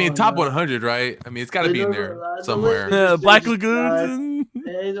what's going on. I mean, top 100, right? I mean, it's got to be in there somewhere. Black Lagoon.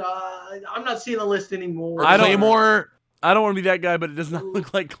 I'm not seeing the list anymore. Claymore. I don't want to be that guy, but it does not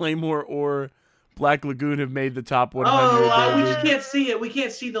look like Claymore or Black Lagoon have made the top 100. Oh, we just can't see it. We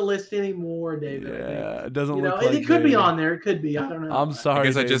can't see the list anymore, David. Yeah, it doesn't look like and it could be on there. It could be. I don't know. I'm sorry,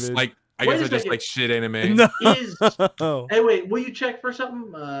 I guess David. I just like shit anime. No. Hey, wait. Will you check for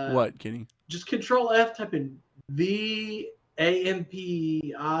something? What, Kenny? Just Control F. Type in VAMPIRE.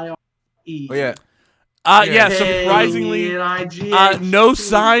 Oh yeah. Yeah. Surprisingly, no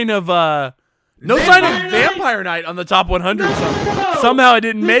sign of Vampire Night on the top 100. Somehow it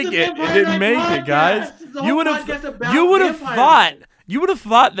didn't make it. It didn't make it, guys. You would have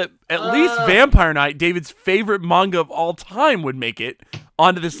thought that at least Vampire Night, David's favorite manga of all time, would make it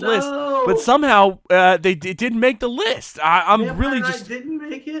onto this list. But somehow it didn't make the list. I'm really just didn't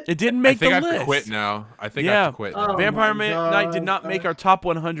make it. It didn't make the list. I think I have to quit now. I think I have to quit. Vampire Night did not make our top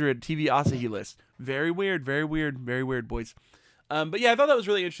 100 TV Asahi list. Very weird, boys. But yeah, I thought that was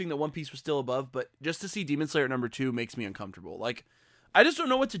really interesting that One Piece was still above, but just to see Demon Slayer at number 2 makes me uncomfortable. Like, I just don't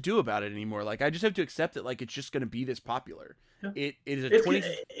know what to do about it anymore. Like, I just have to accept that, like, it's just going to be this popular. Yeah. It is a 20...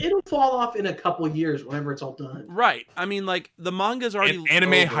 It'll fall off in a couple years whenever it's all done. Right. I mean, like, the manga's already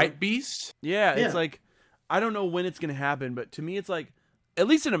anime over. hype beast? Yeah, it's like, I don't know when it's going to happen, but to me it's like, at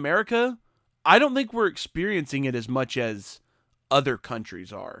least in America, I don't think we're experiencing it as much as other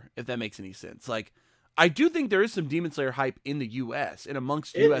countries are, if that makes any sense. Like, I do think there is some Demon Slayer hype in the U.S. and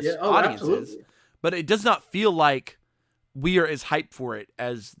amongst U.S. audiences, absolutely. But it does not feel like we are as hyped for it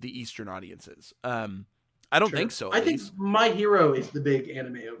as the Eastern audiences. I don't think so. I think My Hero is the big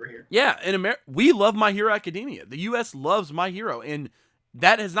anime over here. Yeah, in America, we love My Hero Academia. The U.S. loves My Hero, and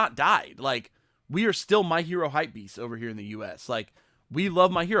that has not died. Like, we are still My Hero hype beasts over here in the U.S. Like, we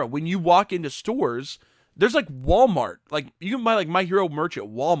love My Hero. When you walk into stores, there's like Walmart. Like, you can buy like My Hero merch at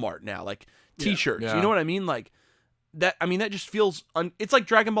Walmart now. Like, T-shirts. Yeah. You know what I mean? Like that. I mean, that just feels. It's like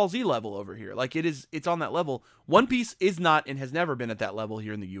Dragon Ball Z level over here. Like it's on that level. One Piece is not and has never been at that level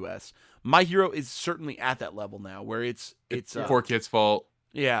here in the U.S. My Hero is certainly at that level now, where it's Poor Kids' fault.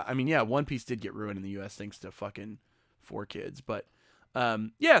 Yeah, I mean, yeah, One Piece did get ruined in the U.S. thanks to fucking 4Kids, but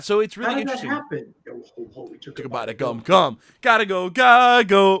yeah. So it's really interesting. How did that happen? We took a bite of gum. Gotta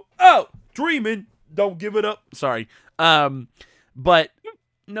go. Oh, dreaming. Don't give it up. Sorry. But.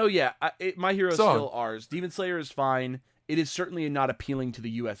 No, yeah, My Hero is still ours. Demon Slayer is fine. It is certainly not appealing to the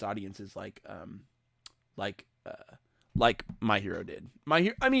U.S. audiences like My Hero did.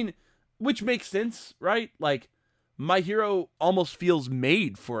 I mean, which makes sense, right? Like, My Hero almost feels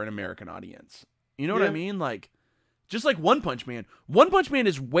made for an American audience. You know what I mean? Like, just like One Punch Man. One Punch Man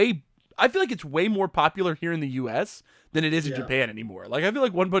is I feel like it's way more popular here in the U.S. than it is in Japan anymore. Like, I feel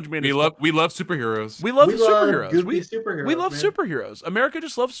like One Punch Man. We love superheroes. We love superheroes. We love man. Superheroes. America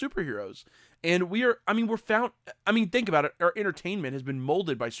just loves superheroes, and we're found. I mean, think about it. Our entertainment has been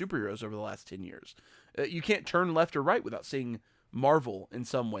molded by superheroes over the last 10 years. You can't turn left or right without seeing Marvel in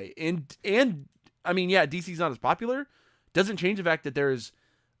some way. And I mean, yeah, DC's not as popular. Doesn't change the fact that there's.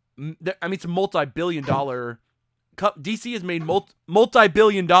 I mean, it's a multi-billion-dollar. DC has made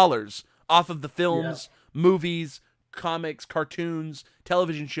multi-billion dollars off of the films, movies, comics, cartoons,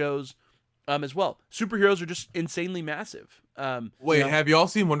 television shows. as well. Superheroes are just insanely massive. Wait, have you all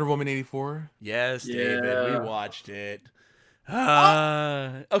seen Wonder Woman 84? Yes, Yeah. David, we watched it.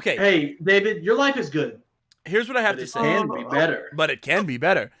 Okay. Hey, David, your life is good. Here's what I have But to it say. can be better. But it can be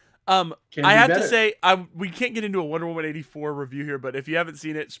better. Can I be have to better. say, we can't get into a Wonder Woman 84 review here, but if you haven't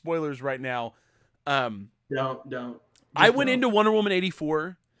seen it, spoilers right now. Don't. I went into Wonder Woman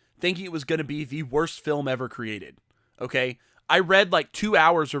 84 thinking it was going to be the worst film ever created. Okay? I read like 2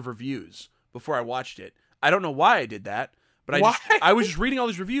 hours of reviews before I watched it. I don't know why I did that, but I was just reading all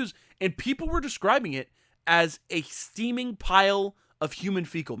these reviews, and people were describing it as a steaming pile of human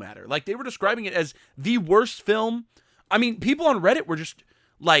fecal matter. Like, they were describing it as the worst film. I mean, people on Reddit were just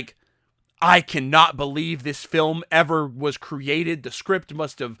like, I cannot believe this film ever was created. The script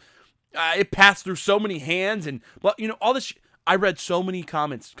must have, it passed through so many hands, and, but you know, all this. I read so many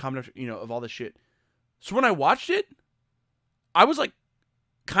comments, of all this shit. So when I watched it, I was like,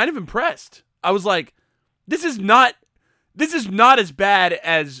 kind of impressed. I was like, this is not as bad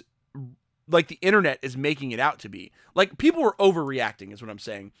as like the internet is making it out to be. Like, people were overreacting is what I'm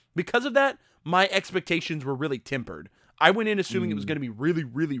saying. Because of that, my expectations were really tempered. I went in assuming it was going to be really,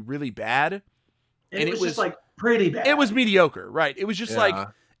 really, really bad. And it was just like pretty bad. It was mediocre, right? It was just like,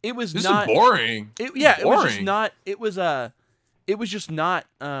 it was this not is boring. It boring. was just not, it was just not,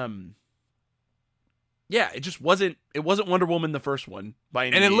 it just wasn't, it wasn't Wonder Woman the first one by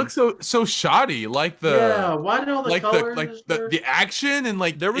any And it means. looks so shoddy. Like why did all the colors the action and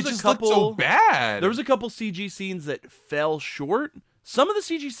like there was it just a couple looked so bad. There was a couple CG scenes that fell short. Some of the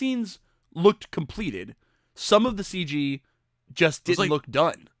CG scenes looked completed. Some of the CG just didn't look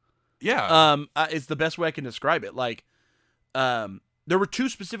done. Yeah. It's the best way I can describe it. Like, there were 2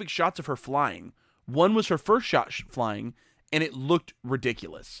 specific shots of her flying. One was her first shot flying, and it looked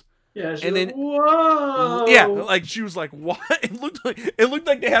ridiculous. Yeah, and then whoa. Yeah, like she was like, what? It looked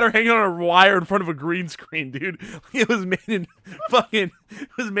like they had her hanging on a wire in front of a green screen, dude. It was made in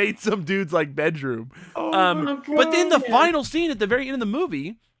some dude's like bedroom. But then the final scene at the very end of the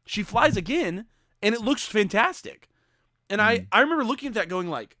movie, she flies again, and it looks fantastic. And I remember looking at that going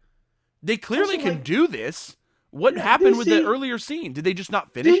like, they clearly can do this. What happened with the earlier scene? Did they just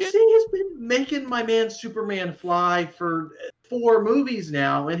not finish it? DC has been making my man Superman fly for 4 movies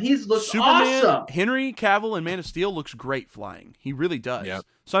now, and he's looked awesome. Henry Cavill in Man of Steel looks great flying. He really does. Yep.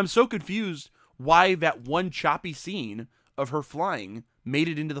 So I'm so confused why that one choppy scene of her flying made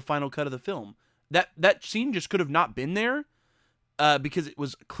it into the final cut of the film. That scene just could have not been there because it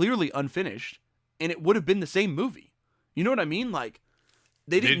was clearly unfinished, and it would have been the same movie. You know what I mean? Like,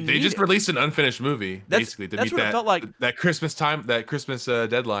 they just released an unfinished movie basically to meet what it felt like. that Christmas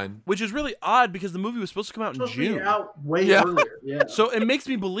deadline, which is really odd because the movie was supposed to come out in June. Out way earlier. Yeah. So it makes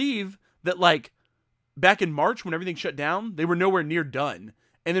me believe that like back in March when everything shut down, they were nowhere near done.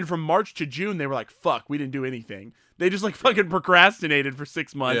 And then from March to June, they were like, "Fuck, we didn't do anything." They just like fucking procrastinated for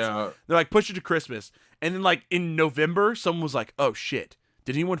 6 months. Yeah. They're like, push it to Christmas. And then like in November, someone was like, "Oh shit,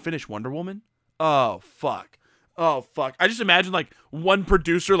 did anyone finish Wonder Woman? Oh fuck." I just imagine like one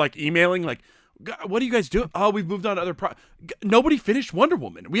producer like emailing like, "What are you guys doing? Oh, we've moved on to other nobody finished Wonder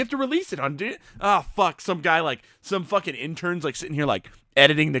Woman. We have to release it on fuck." Some guy like some fucking interns like sitting here like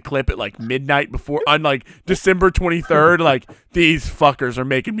editing the clip at like midnight before on like December 23rd. Like, these fuckers are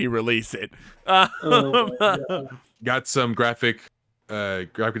making me release it. Got some graphic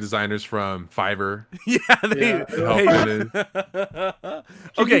designers from Fiverr.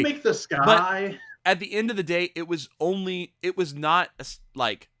 Can you make the sky? But at the end of the day, it was not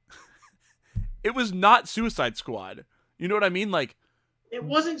Suicide Squad. You know what I mean? Like, it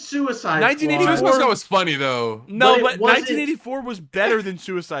wasn't Suicide 1984 Squad. Suicide Squad was funny though. No, but 1984 was better than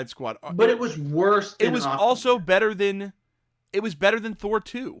Suicide Squad. But it was worse than It was Aquaman. also better than Thor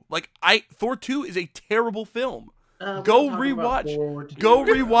 2. Like, Thor 2 is a terrible film. Go rewatch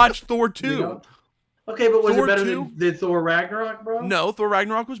Thor 2. Okay, but was Thor it better 2? than Thor Ragnarok, bro? No, Thor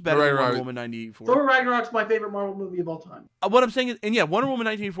Ragnarok was better than Wonder Woman 1984. Thor Ragnarok's my favorite Marvel movie of all time. What I'm saying is, and yeah, Wonder Woman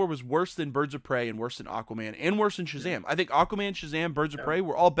 1984 was worse than Birds of Prey and worse than Aquaman and worse than Shazam. I think Aquaman, Shazam, Birds of Prey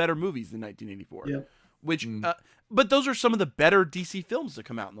were all better movies than 1984. Yeah. Which, but those are some of the better DC films that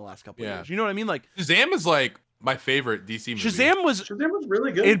come out in the last couple of years. You know what I mean? Like, Shazam is like my favorite DC movie. Shazam was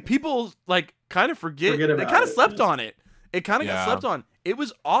really good. And people like kind of forget they kind of slept on it. It kind of got slept on. It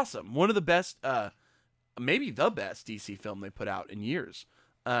was awesome. One of the best, maybe the best DC film they put out in years.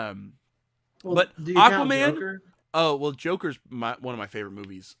 But Aquaman. Oh well, Joker's one of my favorite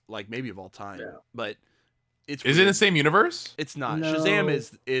movies, like maybe of all time. Yeah. But it's is it in the same universe? It's not. No. Shazam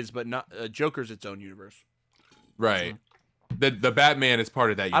is, but not. Joker's its own universe. Right. The Batman is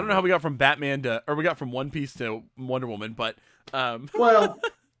part of that universe. I don't know how we got from Batman we got from One Piece to Wonder Woman, but well,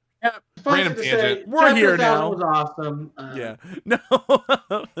 Yeah, Suffice random it to tangent. say, We're Chapter here 1000 now. was awesome. Yeah. No.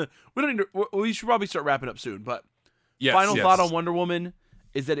 We don't need to, we should probably start wrapping up soon, but Yes, final yes. thought on Wonder Woman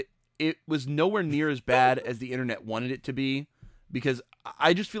is that it was nowhere near as bad as the internet wanted it to be, because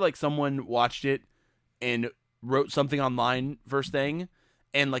I just feel like someone watched it and wrote something online first thing,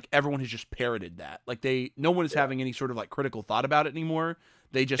 and like everyone has just parroted that. Like no one is having any sort of like critical thought about it anymore.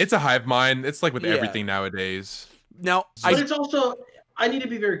 They just It's a hive mind. It's like with Yeah. everything nowadays. now But it's also, I need to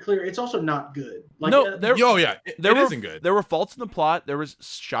be very clear, it's also not good. Like, No, there- Oh yeah, it isn't good. There were faults in the plot. There was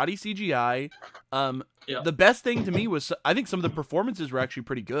shoddy CGI. Yeah. The best thing to me was I think some of the performances were actually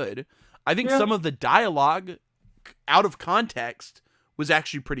pretty good. I think Yeah. some of the dialogue out of context was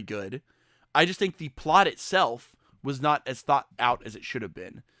actually pretty good. I just think the plot itself was not as thought out as it should have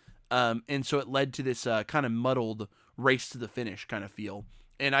been. And so it led to this kind of muddled race to the finish kind of feel.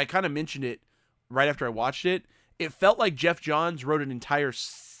 And I kind of mentioned it right after I watched it. It felt like Jeff Johns wrote an entire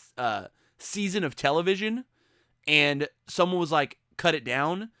season of television, and someone was like, cut it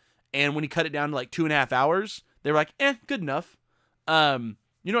down. And when he cut it down to like 2.5 hours, they were like, good enough. You know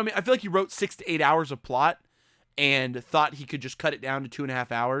what I mean? I feel like he wrote 6 to 8 hours of plot and thought he could just cut it down to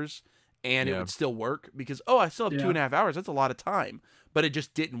 2.5 hours and it would still work because, I still have 2.5 hours. That's a lot of time. But it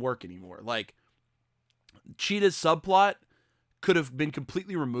just didn't work anymore. Like, Cheetah's subplot could have been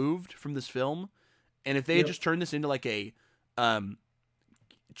completely removed from this film. And if they had just turned this into like a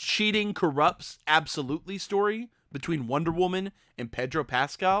cheating corrupts absolutely story between Wonder Woman and Pedro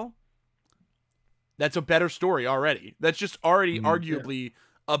Pascal, that's a better story already. That's just already arguably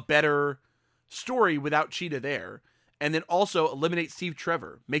a better story without Cheetah there. And then also eliminate Steve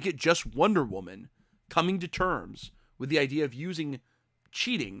Trevor. Make it just Wonder Woman coming to terms with the idea of using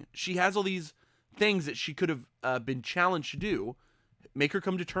cheating. She has all these things that she could have been challenged to do. Make her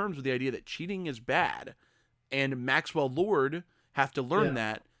come to terms with the idea that cheating is bad. And Maxwell Lord have to learn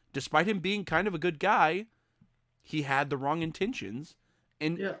that despite him being kind of a good guy, he had the wrong intentions.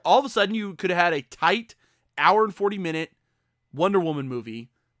 And all of a sudden you could have had a tight hour and 40-minute Wonder Woman movie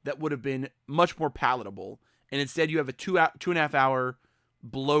that would have been much more palatable. And instead you have a 2.5 hour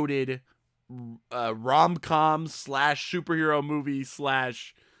bloated rom-com / superhero movie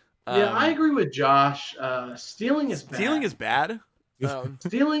 / I agree with Josh. Stealing is bad. Stealing is bad.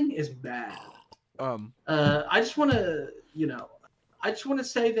 Stealing is bad. I just want to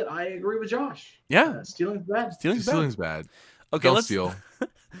say that I agree with Josh. Yeah. Stealing is bad. Stealing's bad. Okay, Don't steal.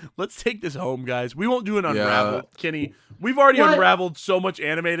 Let's take this home, guys. We won't do an unravel, Kenny. We've already unraveled so much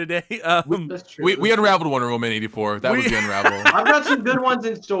anime today. That's true. We unraveled Wonder Woman 84. That was the unravel. I've got some good ones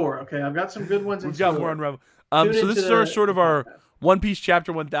in store. Okay, I've got some good ones in store. We've got more unravel. So this is our One Piece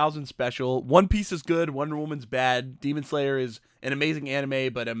Chapter 1000 special. One Piece is good. Wonder Woman's bad. Demon Slayer is an amazing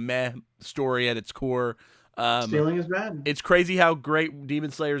anime, but a meh story at its core. Stealing is bad. It's crazy how great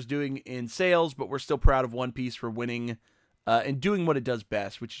Demon Slayer is doing in sales, but we're still proud of One Piece for winning and doing what it does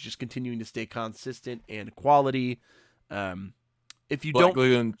best, which is just continuing to stay consistent and quality. If you Black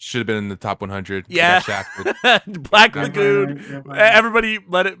Lagoon should have been in the top 100. Yeah. Black Lagoon. Everybody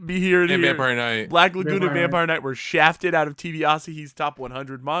let it be here. And Vampire Knight. Black Lagoon and Vampire Knight were shafted out of TV Asahi's top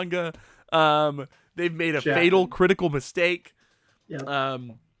 100 manga. They've made a fatal critical mistake. Yep.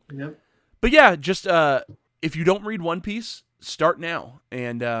 But yeah, just if you don't read One Piece, start now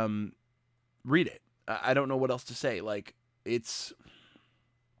and read it. I don't know what else to say. Like, it's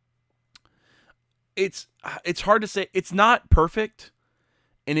hard to say. It's not perfect,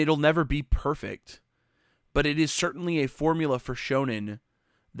 and it'll never be perfect, but it is certainly a formula for shonen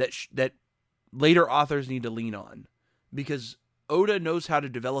that later authors need to lean on, because Oda knows how to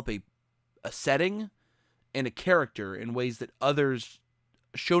develop a setting and a character in ways that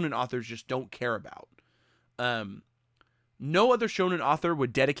shonen authors just don't care about. No other shonen author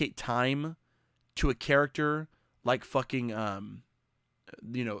would dedicate time to a character like fucking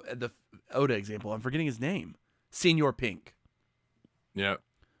the Oda example. I'm forgetting his name. Senior Pink. Yeah.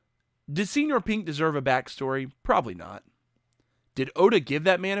 Did Senior Pink deserve a backstory? Probably not. Did Oda give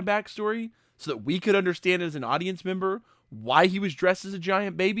that man a backstory so that we could understand as an audience member why he was dressed as a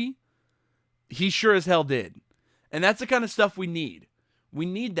giant baby? He sure as hell did. And that's the kind of stuff we need. We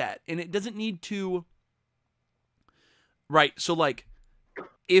need that. And it doesn't need to... Right, so like,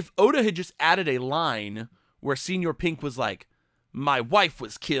 if Oda had just added a line where Senior Pink was like, my wife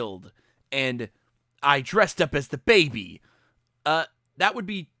was killed, and I dressed up as the baby, that would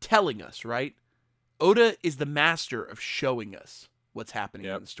be telling us, right? Oda is the master of showing us what's happening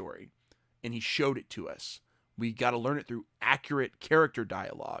in the story, and he showed it to us. We got to learn it through accurate character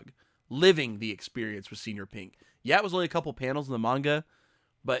dialogue, living the experience with Senior Pink. Yeah, it was only a couple panels in the manga,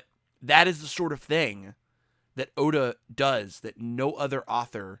 but that is the sort of thing that Oda does that no other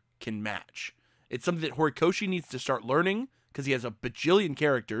author can match. It's something that Horikoshi needs to start learning because he has a bajillion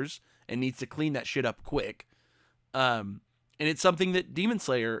characters and needs to clean that shit up quick. And it's something that Demon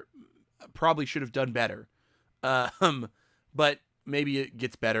Slayer probably should have done better. But maybe it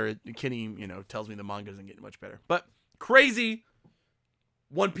gets better. Kenny, tells me the manga doesn't get much better. But crazy.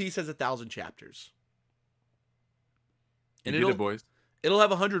 One Piece has 1,000 chapters. And You did it, boys. It'll have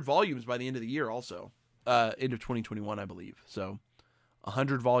 100 volumes by the end of the year also. End of 2021, I believe. So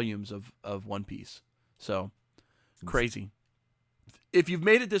 100 volumes of One Piece. So crazy. If you've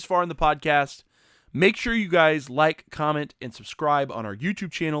made it this far in the podcast, make sure you guys like, comment, and subscribe on our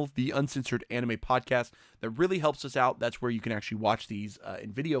YouTube channel, The Uncensored Anime Podcast. That really helps us out. That's where you can actually watch these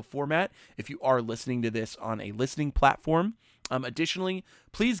in video format if you are listening to this on a listening platform. Additionally,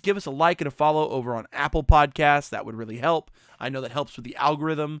 please give us a like and a follow over on Apple Podcasts. That would really help. I know that helps with the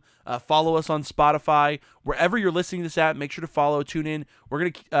algorithm. Follow us on Spotify. Wherever you're listening to this at, make sure to follow, tune in. We're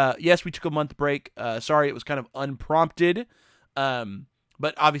going to, yes, we took a month break. Sorry, it was kind of unprompted.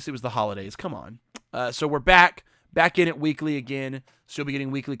 But obviously it was the holidays. Come on. So we're back in it weekly again. Still be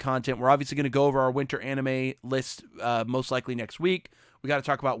getting weekly content. We're obviously going to go over our winter anime list most likely next week. We got to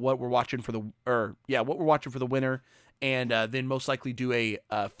talk about what we're watching for the winter. And then most likely do a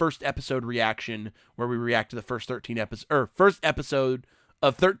first episode reaction where we react to the first episode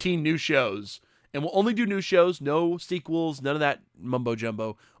of 13 new shows. And we'll only do new shows, no sequels, none of that mumbo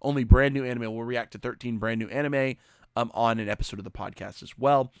jumbo. Only brand new anime. We'll react to 13 brand new anime on an episode of the podcast as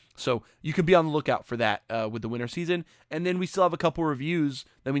well. So you can be on the lookout for that with the winter season. And then we still have a couple reviews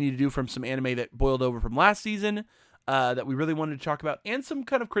that we need to do from some anime that boiled over from last season that we really wanted to talk about, and some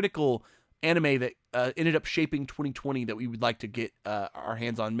kind of critical anime that ended up shaping 2020 that we would like to get our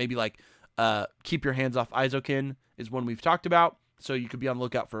hands on. Maybe like Keep Your Hands Off Aizokin is one we've talked about. So you could be on the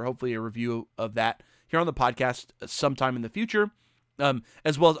lookout for hopefully a review of that here on the podcast sometime in the future.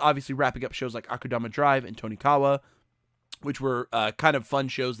 As well as obviously wrapping up shows like Akudama Drive and Tonikawa, which were kind of fun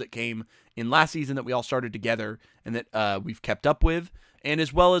shows that came in last season that we all started together and that we've kept up with. And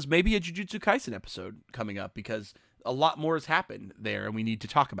as well as maybe a Jujutsu Kaisen episode coming up, because a lot more has happened there and we need to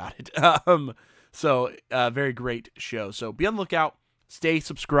talk about it. So very great show. So be on the lookout, stay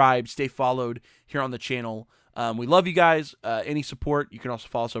subscribed, stay followed here on the channel. We love you guys. Any support, you can also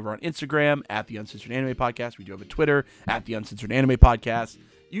follow us over on Instagram at The Uncensored Anime Podcast. We do have a Twitter at The Uncensored Anime Podcast.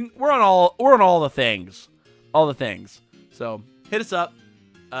 We're on all the things. All the things. So hit us up.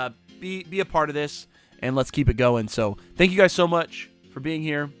 Be a part of this, and let's keep it going. So thank you guys so much for being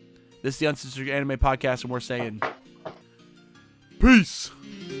here. This is The Uncensored Anime Podcast, and we're saying peace.